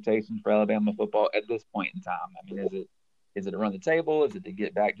your expectations for Alabama football at this point in time? I mean, is it to run the table? Is it to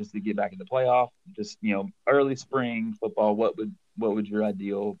get back in the playoff? Just early spring football. What would your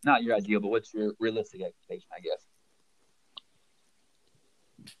ideal? Not your ideal, but what's your realistic expectation? I guess.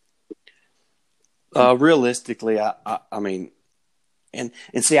 Realistically, I mean, and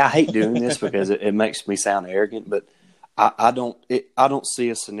see, I hate doing this because it makes me sound arrogant, but I don't see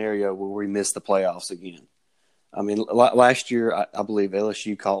a scenario where we miss the playoffs again. I mean, last year, I believe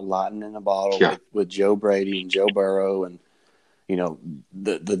LSU caught lightning in a bottle with Joe Brady and Joe Burrow and,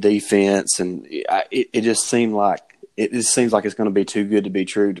 the defense. And it just seemed like it's going to be too good to be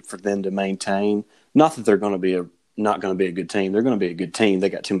true for them to maintain. Not that they're going to be not going to be a good team. They're going to be a good team. They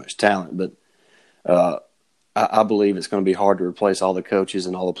got too much talent. But I believe it's going to be hard to replace all the coaches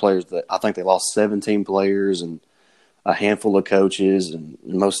and all the players. I think they lost 17 players and a handful of coaches, and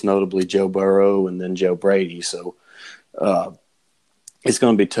most notably Joe Burrow and then Joe Brady. So it's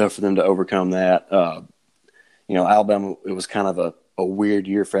going to be tough for them to overcome that. Alabama, it was kind of a weird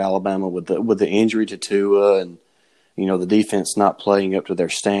year for Alabama with the injury to Tua and, the defense not playing up to their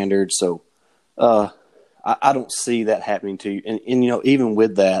standards. So I don't see that happening to you. And even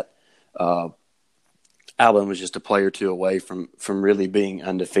with that, Alabama was just a play or two away from really being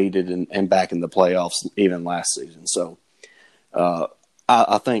undefeated and back in the playoffs even last season. So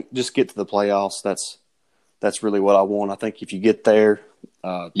I think just get to the playoffs. That's really what I want. I think if you get there,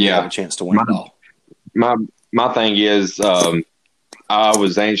 you have a chance to win it all. My thing is I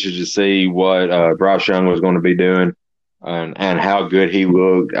was anxious to see what Bryce Young was going to be doing and how good he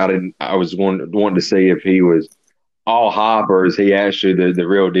looked. I was wanting to see if he was all hype or is he actually the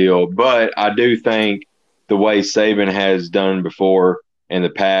real deal. But I do think the way Saban has done before in the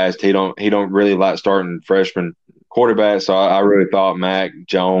past, he don't really like starting freshman quarterbacks. So I really thought Mac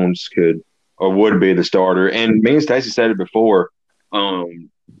Jones would be the starter. And me and Stacey said it before.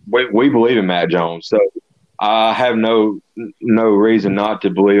 We believe in Mac Jones, so I have no reason not to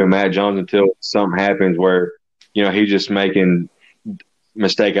believe in Mac Jones until something happens where he's just making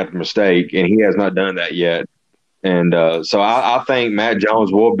mistake after mistake, and he has not done that yet. And so I think Mac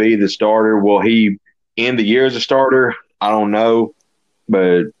Jones will be the starter. Will he end the year as a starter? I don't know,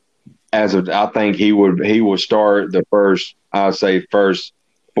 but I think he will start the first 4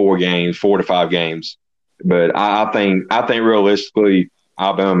 to 5 games. But I think realistically,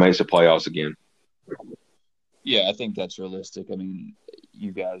 Alabama makes the playoffs again. Yeah, I think that's realistic. I mean,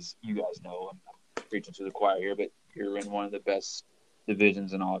 you guys know I'm preaching to the choir here, but you're in one of the best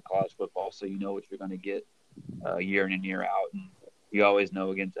divisions in all of college football, so you know what you're going to get year in and year out. And you always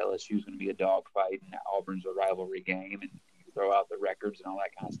know against LSU is going to be a dogfight, and Auburn's a rivalry game, and you throw out the records and all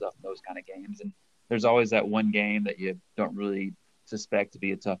that kind of stuff in those kind of games. And there's always that one game that you don't really suspect to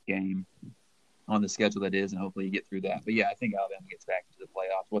be a tough game on the schedule that is, and hopefully you get through that. But, yeah, I think Alabama gets back into the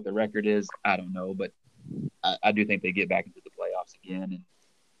playoffs. What the record is, I don't know, but I do think they get back into the playoffs again,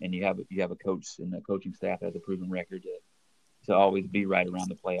 and you have a coach and a coaching staff that has a proven record to always be right around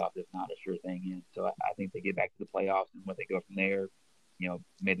the playoffs, if not a sure thing in. So I think they get back to the playoffs, and when they go from there,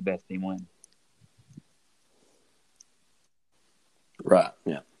 may the best team win. Right.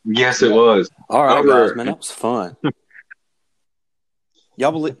 Yeah. Yes, it was. All right, guys, man, that was fun.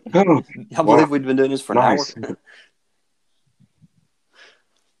 Y'all believe we've been doing this for an hour?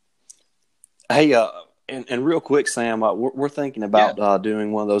 Hey, and real quick, Sam, we're thinking about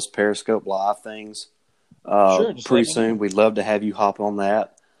doing one of those Periscope Live things pretty soon. We'd love to have you hop on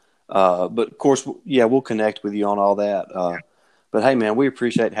that. But, of course, we'll connect with you on all that. But, hey, man, we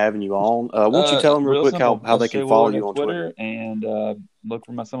appreciate having you on. Why don't you tell them real quick how they can follow you on Twitter? And look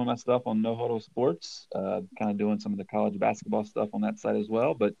for some of my stuff on No Huddle Sports, kind of doing some of the college basketball stuff on that site as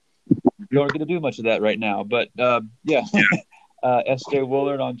well. But you aren't going to do much of that right now. But, SJ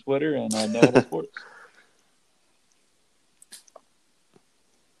Woolard on Twitter and No Huddle Sports.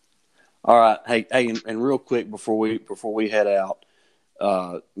 All right. Hey, and real quick before we head out,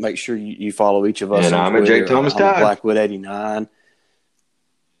 make sure you follow each of us. And on I'm Twitter. Jake Thomas I'm Blackwood89.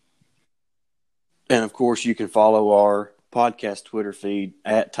 And of course, you can follow our podcast Twitter feed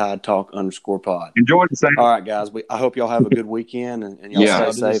at Tide Talk _pod. Enjoy the same. All right, guys. I hope y'all have a good weekend and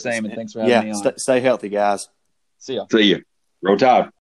y'all stay safe. The same, and thanks for having me on. Stay healthy, guys. See ya. See ya. Roll Tide.